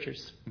obey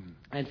Scriptures.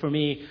 Mm-hmm. And for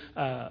me,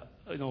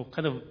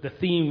 kind of the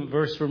theme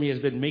verse for me has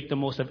been make the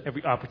most of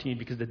every opportunity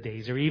because the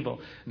days are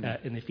evil,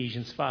 in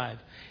Ephesians 5.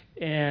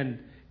 And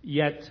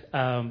yet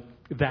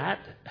that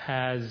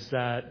has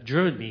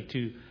driven me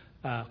to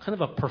kind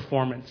of a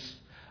performance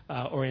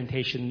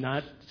orientation,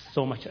 not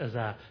so much as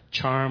a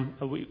charm,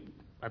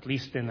 at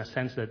least in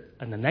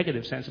a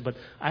negative sense, but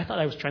I thought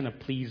I was trying to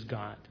please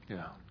God.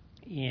 Yeah.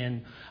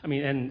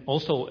 And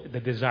also the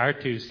desire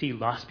to see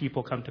lost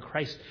people come to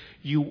Christ.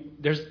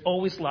 There's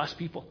always lost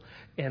people.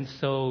 And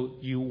so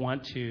you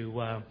want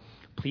to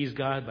please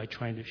God, by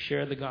trying to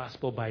share the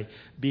gospel, by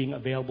being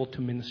available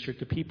to minister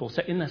to people.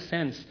 So in a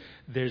sense,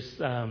 there's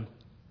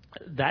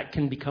that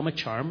can become a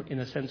charm in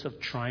a sense of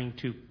trying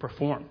to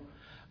perform.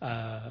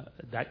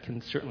 That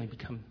can certainly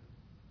become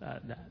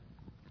that.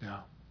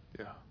 Yeah.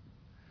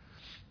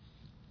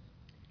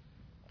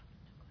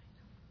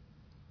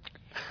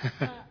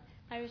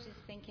 I was just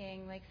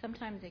thinking, like,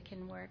 sometimes it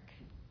can work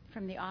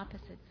from the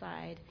opposite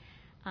side.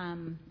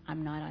 I'm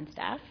not on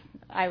staff.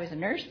 I was a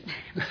nurse.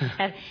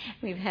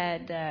 We've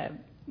had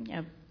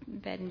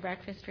bed and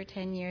breakfast for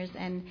 10 years,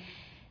 and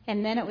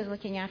then it was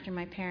looking after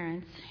my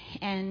parents.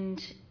 And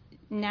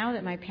now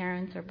that my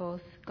parents are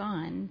both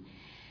gone,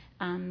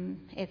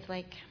 it's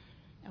like,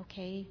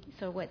 okay,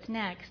 so what's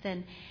next?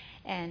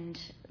 And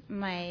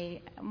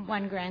my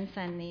one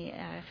grandson,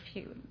 a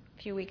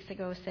few weeks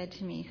ago, said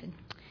to me, he said,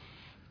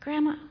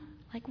 "Grandma,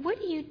 like, what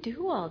do you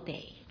do all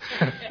day?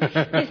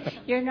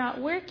 You're not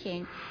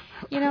working."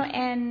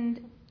 And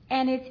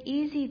it's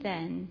easy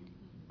then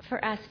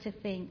for us to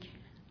think,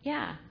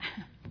 yeah,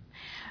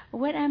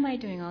 what am I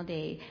doing all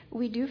day?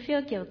 We do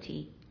feel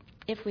guilty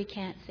if we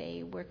can't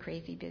say we're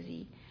crazy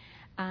busy.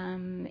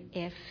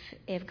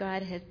 If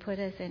God has put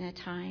us in a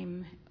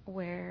time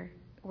where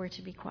we're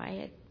to be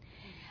quiet,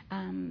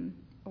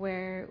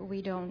 where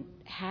we don't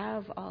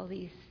have all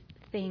these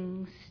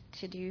things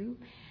to do,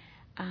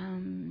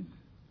 and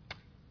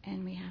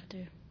we have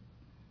to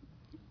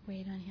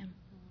wait on Him.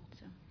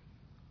 So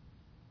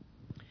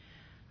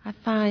I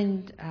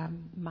find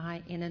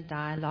my inner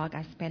dialogue,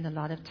 I spend a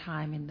lot of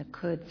time in the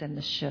coulds and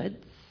the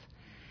shoulds,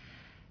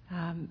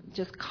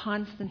 just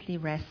constantly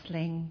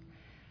wrestling.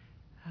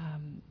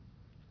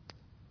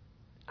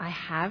 I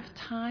have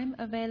time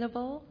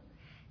available,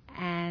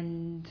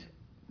 and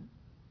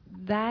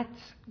that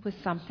was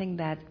something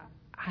that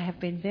I have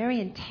been very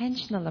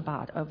intentional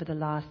about over the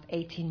last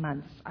 18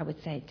 months, I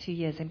would say 2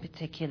 years in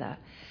particular.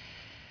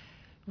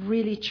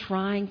 Really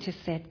trying to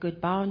set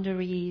good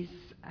boundaries,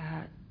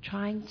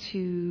 trying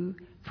to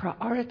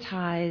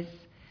prioritize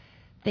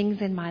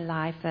things in my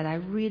life that I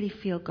really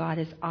feel God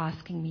is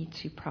asking me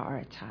to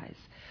prioritize.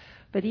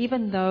 But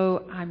even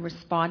though I'm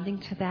responding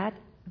to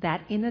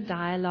that inner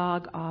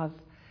dialogue of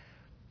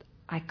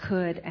I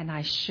could and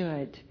I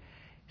should,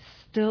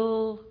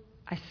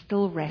 I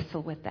still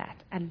wrestle with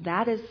that. And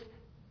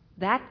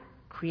that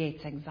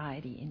creates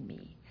anxiety in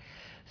me.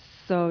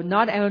 So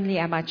not only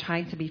am I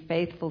trying to be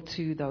faithful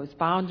to those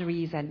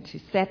boundaries and to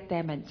set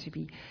them and to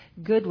be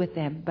good with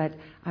them, but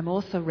I'm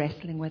also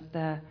wrestling with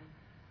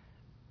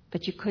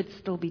but you could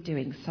still be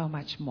doing so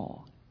much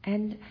more.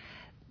 And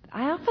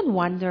I often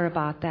wonder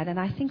about that, and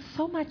I think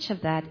so much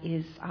of that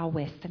is our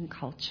Western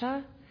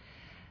culture,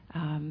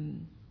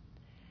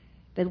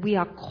 that we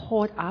are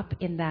caught up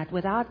in that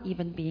without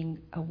even being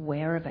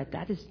aware of it.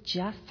 That is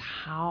just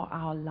how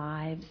our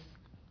lives,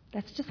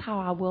 that's just how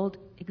our world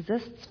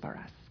exists for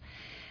us.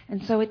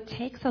 And so it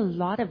takes a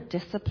lot of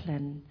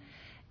discipline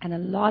and a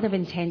lot of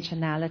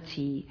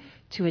intentionality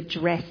to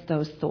address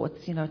those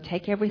thoughts.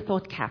 Take every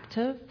thought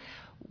captive.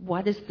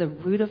 What is the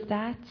root of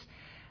that?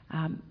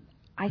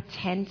 I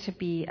tend to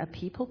be a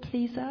people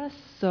pleaser,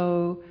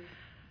 so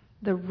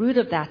the root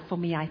of that for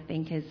me, I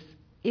think, is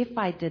if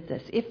I did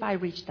this, if I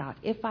reached out,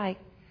 if I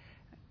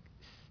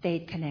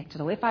stayed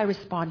connected, or if I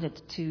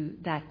responded to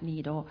that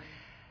need, or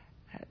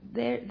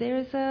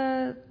there's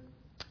a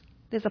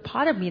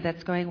part of me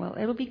that's going, well,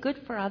 it'll be good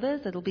for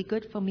others, it'll be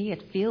good for me,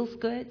 it feels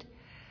good,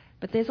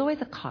 but there's always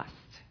a cost.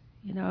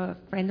 A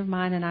friend of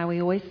mine and I, we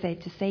always say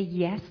to say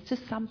yes to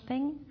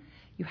something,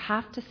 you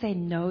have to say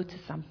no to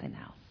something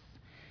else.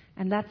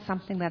 And that's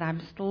something that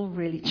I'm still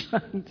really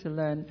trying to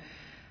learn,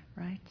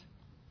 right?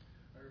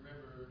 I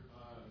remember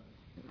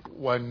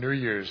one New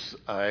Year's,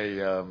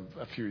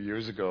 a few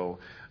years ago,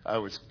 I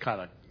was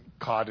kind of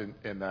caught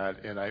in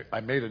that, and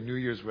I made a New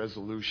Year's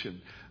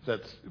resolution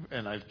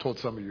and I've told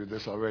some of you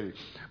this already,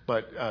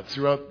 but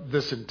throughout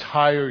this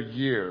entire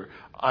year,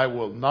 I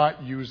will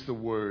not use the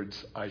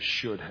words "I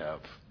should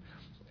have."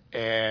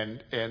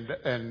 And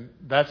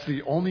that's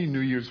the only New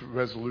Year's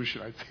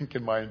resolution I think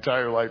in my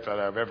entire life that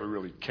I've ever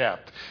really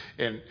kept,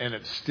 and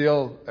it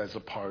still as a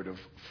part of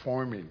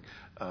forming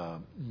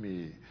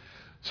me.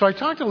 So I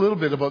talked a little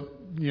bit about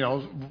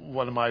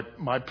one of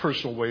my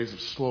personal ways of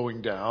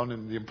slowing down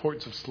and the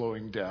importance of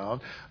slowing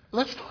down.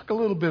 Let's talk a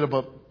little bit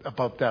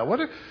about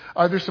that.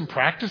 Are there some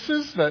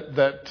practices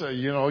that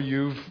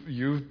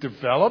you've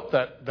developed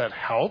that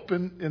help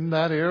in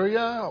that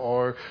area,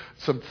 or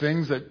some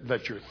things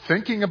that you're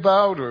thinking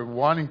about or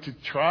wanting to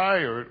try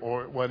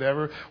or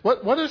whatever?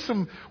 What are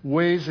some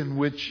ways in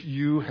which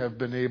you have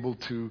been able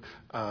to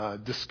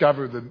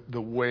discover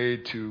the way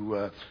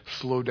to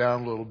slow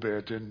down a little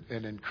bit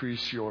and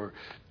increase your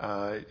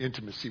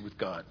intimacy with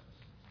God?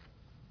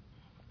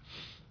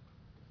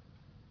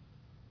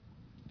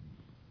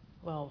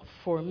 Well,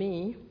 for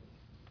me,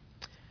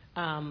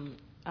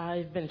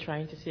 I've been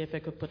trying to see if I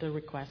could put a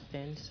request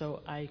in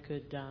so I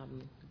could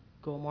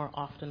go more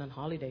often on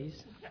holidays.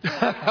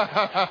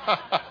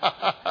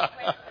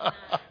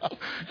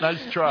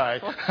 Nice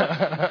try.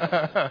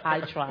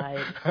 I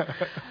tried.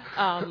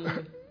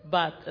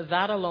 But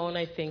that alone,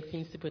 I think,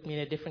 seems to put me in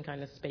a different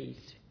kind of space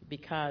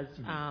because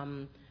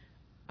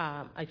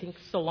I think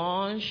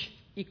Solange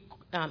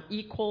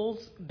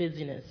equals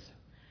busyness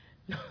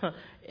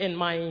in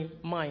my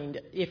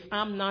mind. If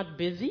I'm not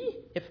busy,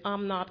 if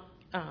I'm not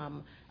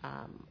on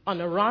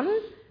a run,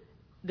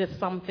 there's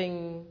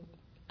something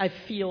I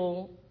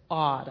feel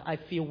odd. I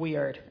feel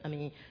weird. I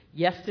mean,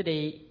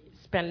 yesterday,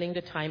 spending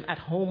the time at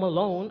home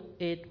alone,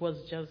 it was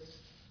just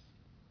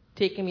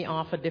taking me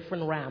off a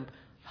different ramp.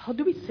 How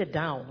do we sit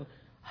down?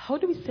 How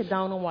do we sit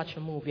down and watch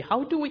a movie?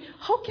 How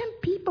can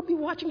people be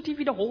watching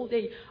TV the whole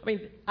day? I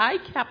mean, I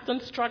kept on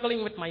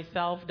struggling with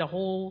myself the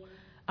whole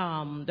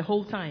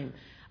time.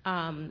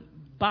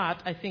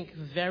 But I think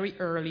very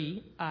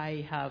early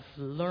I have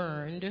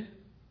learned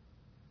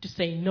to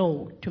say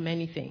no to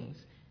many things.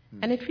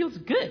 And it feels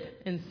good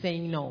in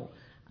saying no.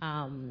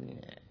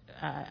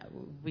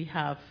 We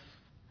have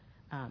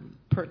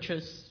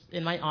purchased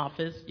in my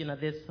office,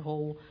 this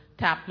whole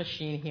tap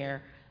machine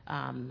here.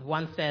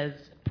 One says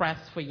press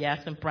for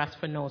yes and press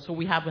for no. So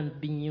we haven't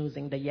been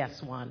using the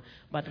yes one,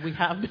 but we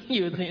have been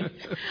using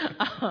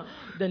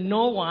the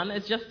no one.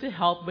 It's just to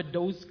help with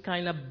those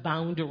kind of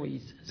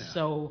boundaries. Yeah.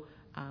 So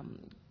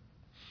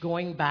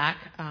going back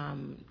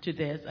to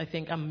this, I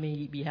think I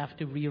maybe have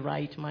to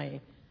rewrite my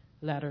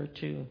letter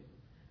to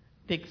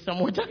take some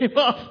more time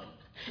off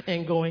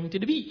and going to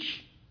the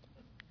beach.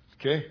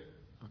 Okay.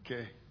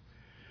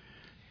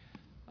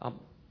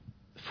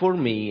 For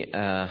me,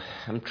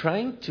 I'm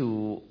trying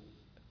to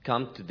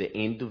come to the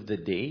end of the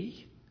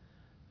day,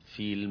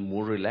 feel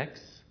more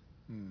relaxed,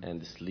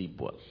 and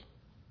sleep well,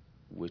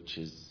 which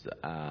is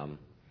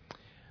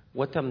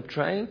what I'm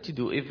trying to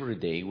do every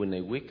day. When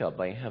I wake up,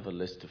 I have a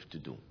list of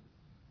to-do.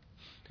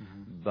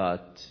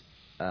 But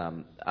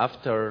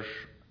after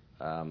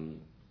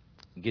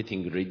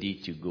getting ready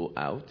to go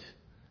out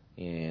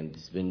and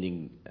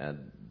spending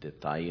the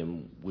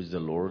time with the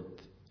Lord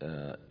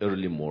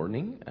early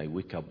morning, I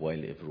wake up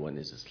while everyone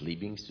is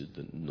sleeping, so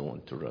no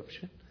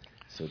interruption.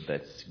 So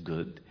that's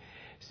good.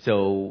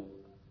 So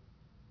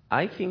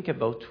I think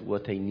about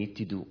what I need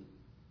to do.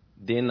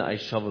 Then I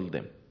shovel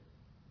them.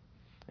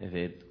 I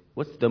said,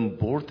 what's the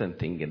important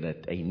thing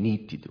that I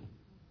need to do?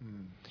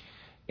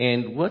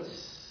 And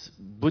what's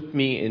put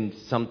me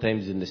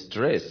sometimes in the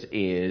stress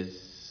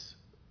is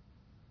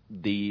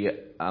the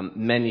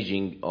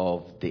managing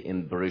of the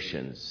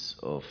impressions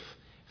of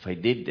if I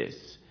did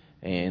this,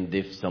 and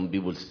if some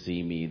people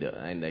see me,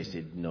 and I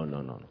said,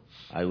 no,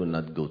 I will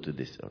not go to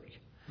this area.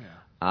 Yeah.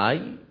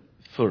 I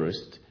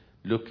first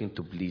looking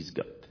to please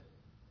God.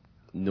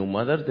 No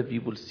matter the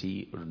people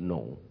see or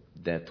know,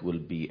 that will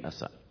be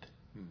aside.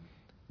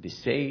 They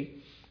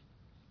say,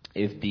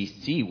 if they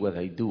see what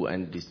I do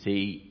and they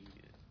say,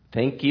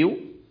 thank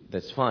you,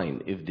 that's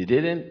fine. If they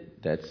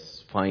didn't,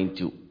 that's fine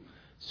too.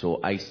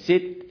 So I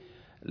sit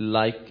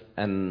like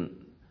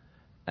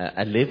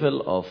a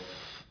level of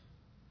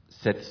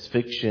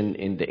satisfaction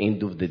in the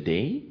end of the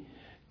day,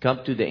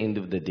 come to the end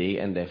of the day,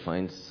 and I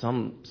find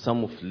some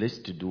of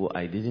list to do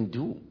I didn't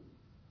do.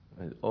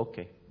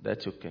 Okay,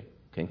 that's okay.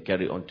 Can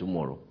carry on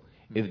tomorrow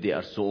if they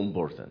are so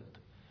important.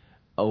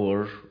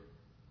 Or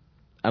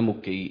I'm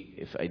okay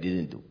if I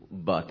didn't do.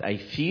 But I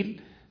feel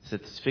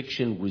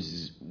satisfaction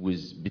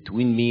was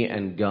between me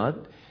and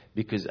God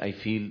because I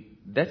feel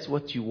that's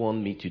what you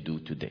want me to do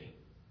today.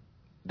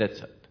 That's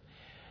it.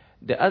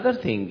 The other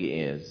thing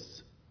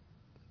is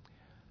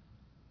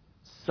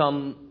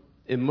some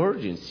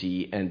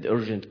emergency and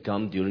urgent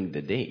come during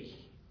the day.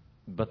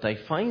 But I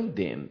find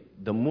them,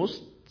 the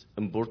most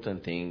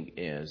important thing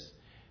is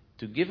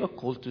to give a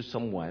call to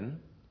someone,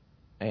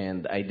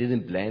 and I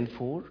didn't plan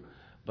for,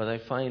 but I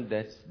find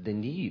that's the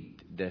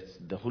need. That's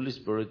the Holy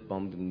Spirit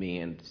bumping me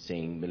and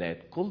saying,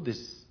 Milad, call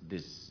this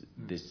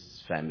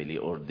family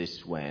or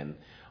this one,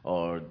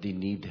 or they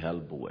need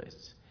help with.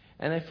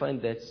 And I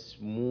find that's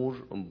more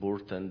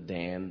important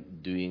than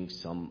doing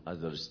some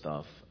other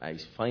stuff. I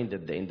find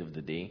at the end of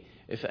the day,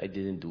 if I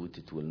didn't do it,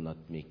 it will not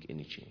make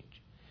any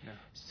change. Yeah.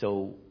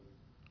 So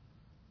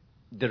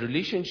the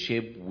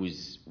relationship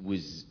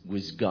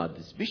with God,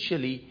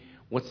 especially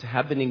what's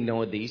happening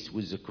nowadays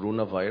with the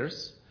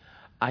coronavirus,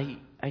 I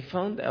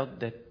found out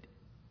that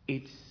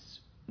it's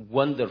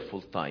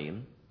wonderful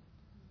time.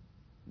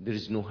 There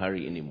is no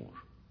hurry anymore.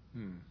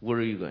 Where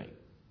are you going?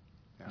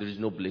 Yeah. There is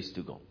no place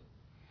to go.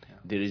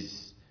 There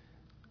is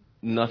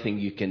nothing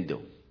you can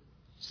do.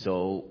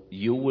 So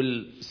you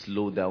will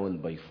slow down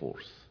by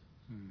force.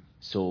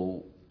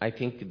 So I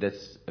think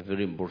that's a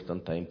very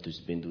important time to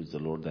spend with the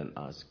Lord and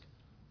ask,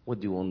 what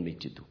do you want me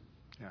to do?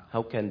 Yeah.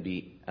 How can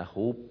be a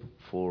hope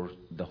for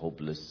the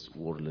hopeless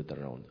world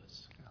around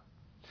us?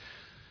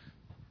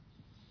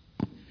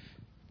 Yeah.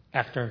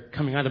 After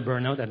coming out of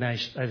burnout, and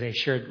as I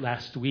shared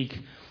last week,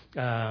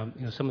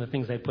 some of the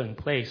things I put in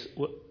place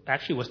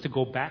actually was to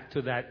go back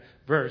to that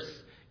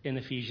verse in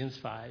Ephesians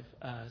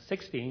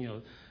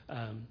 5:16,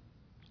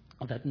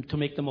 that to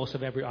make the most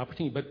of every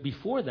opportunity. But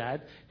before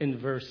that, in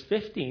verse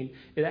 15,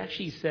 it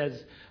actually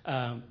says,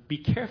 be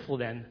careful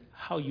then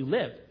how you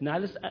live,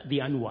 not as the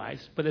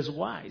unwise, but as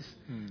wise,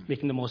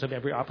 making the most of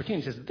every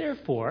opportunity. It says,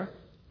 therefore,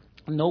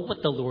 know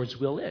what the Lord's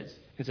will is.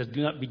 It says,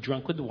 do not be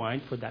drunk with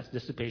wine, for that's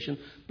dissipation,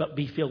 but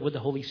be filled with the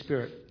Holy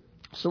Spirit.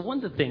 So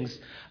one of the things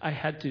I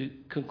had to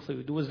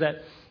conclude was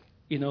that,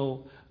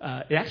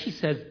 it actually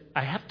says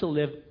I have to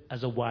live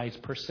as a wise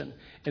person.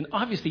 And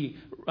obviously,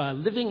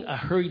 living a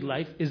hurried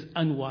life is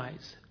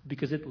unwise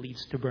because it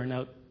leads to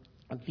burnout.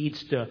 It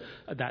leads to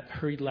that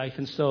hurried life.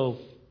 And so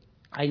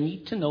I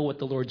need to know what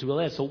the Lord's will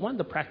is. So one of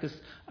the practice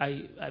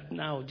I've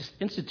now just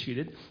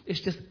instituted is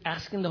just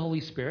asking the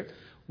Holy Spirit,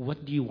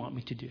 what do you want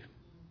me to do?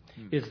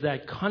 Is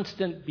that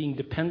constant being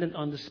dependent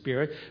on the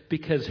Spirit,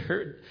 because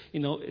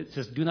it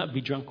says, do not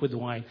be drunk with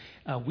wine.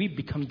 We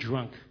become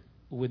drunk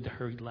with the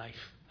hurried life,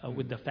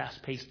 with the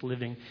fast-paced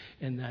living.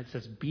 And that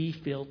says, be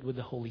filled with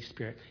the Holy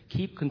Spirit.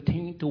 Keep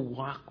continuing to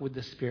walk with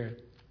the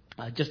Spirit.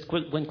 Just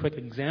one quick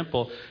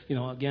example.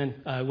 Again,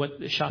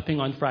 went shopping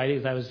on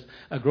Fridays. I was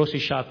grocery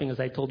shopping, as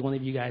I told one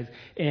of you guys.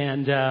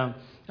 And, the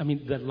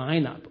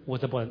lineup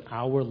was about an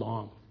hour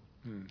long.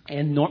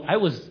 And I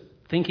was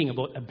thinking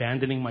about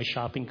abandoning my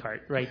shopping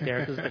cart right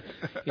there.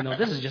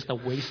 This is just a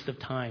waste of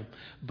time.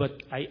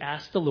 But I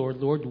asked the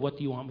Lord, what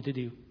do you want me to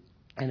do?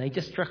 And I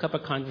just struck up a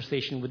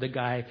conversation with a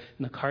guy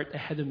in the cart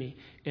ahead of me.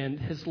 And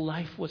his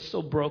life was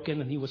so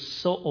broken, and he was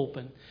so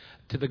open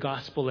to the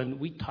gospel. And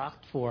we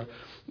talked for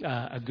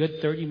a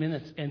good 30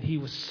 minutes. And he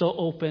was so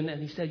open.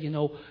 And he said,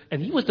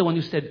 and he was the one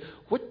who said,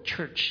 what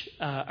church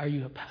are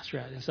you a pastor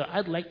at? And so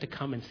I'd like to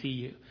come and see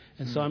you.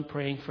 And so I'm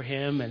praying for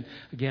him. And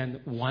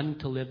again, one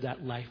to live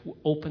that life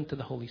open to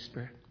the Holy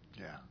Spirit.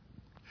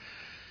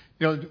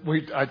 Yeah.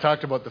 I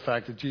talked about the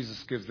fact that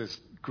Jesus gives this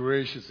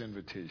gracious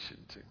invitation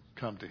to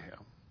come to him.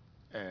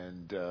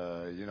 And,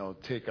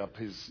 take up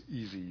his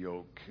easy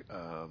yoke,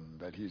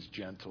 that he's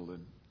gentle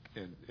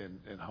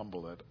and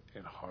humble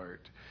in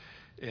heart.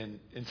 And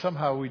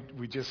somehow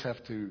we just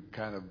have to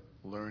kind of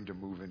learn to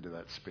move into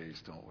that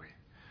space, don't we?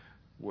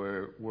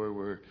 Where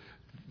we're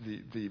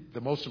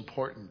the most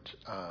important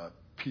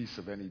piece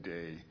of any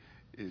day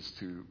is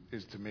to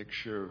make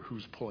sure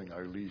who's pulling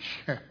our leash,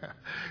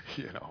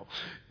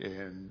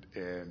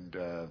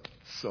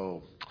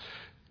 so.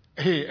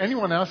 Hey,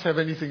 anyone else have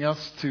anything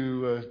else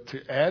to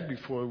add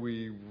before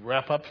we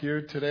wrap up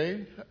here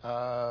today,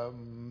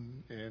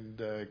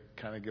 and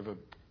kind of give a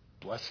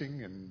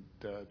blessing and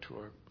to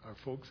our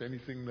folks?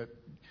 Anything that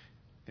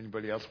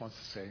anybody else wants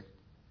to say?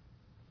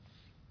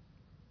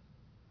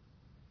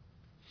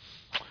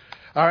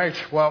 All right.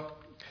 Well,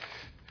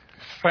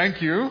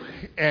 thank you.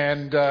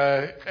 And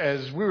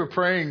as we were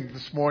praying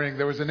this morning,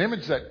 there was an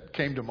image that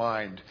came to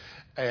mind.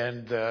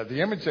 And the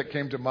image that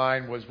came to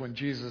mind was when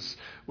Jesus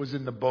was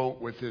in the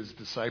boat with his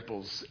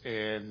disciples,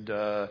 and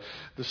the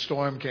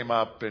storm came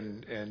up,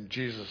 and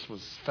Jesus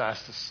was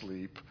fast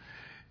asleep.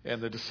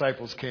 And the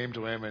disciples came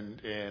to him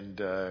and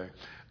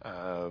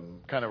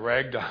kind of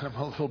ragged on him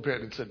a little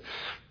bit and said,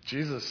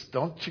 Jesus,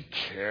 don't you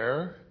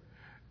care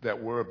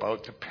that we're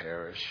about to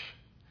perish?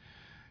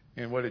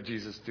 And what did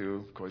Jesus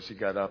do? Of course, he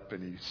got up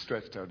and he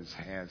stretched out his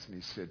hands and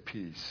he said,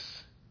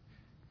 peace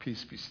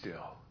be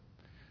still.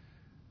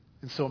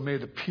 And so may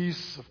the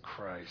peace of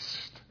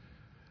Christ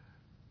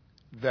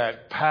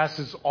that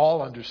passes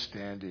all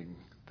understanding,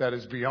 that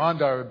is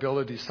beyond our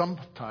ability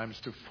sometimes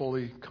to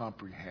fully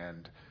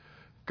comprehend,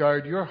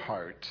 guard your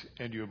heart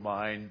and your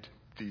mind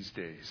these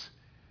days.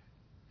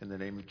 In the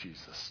name of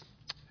Jesus,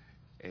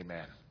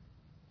 amen.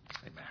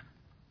 Amen.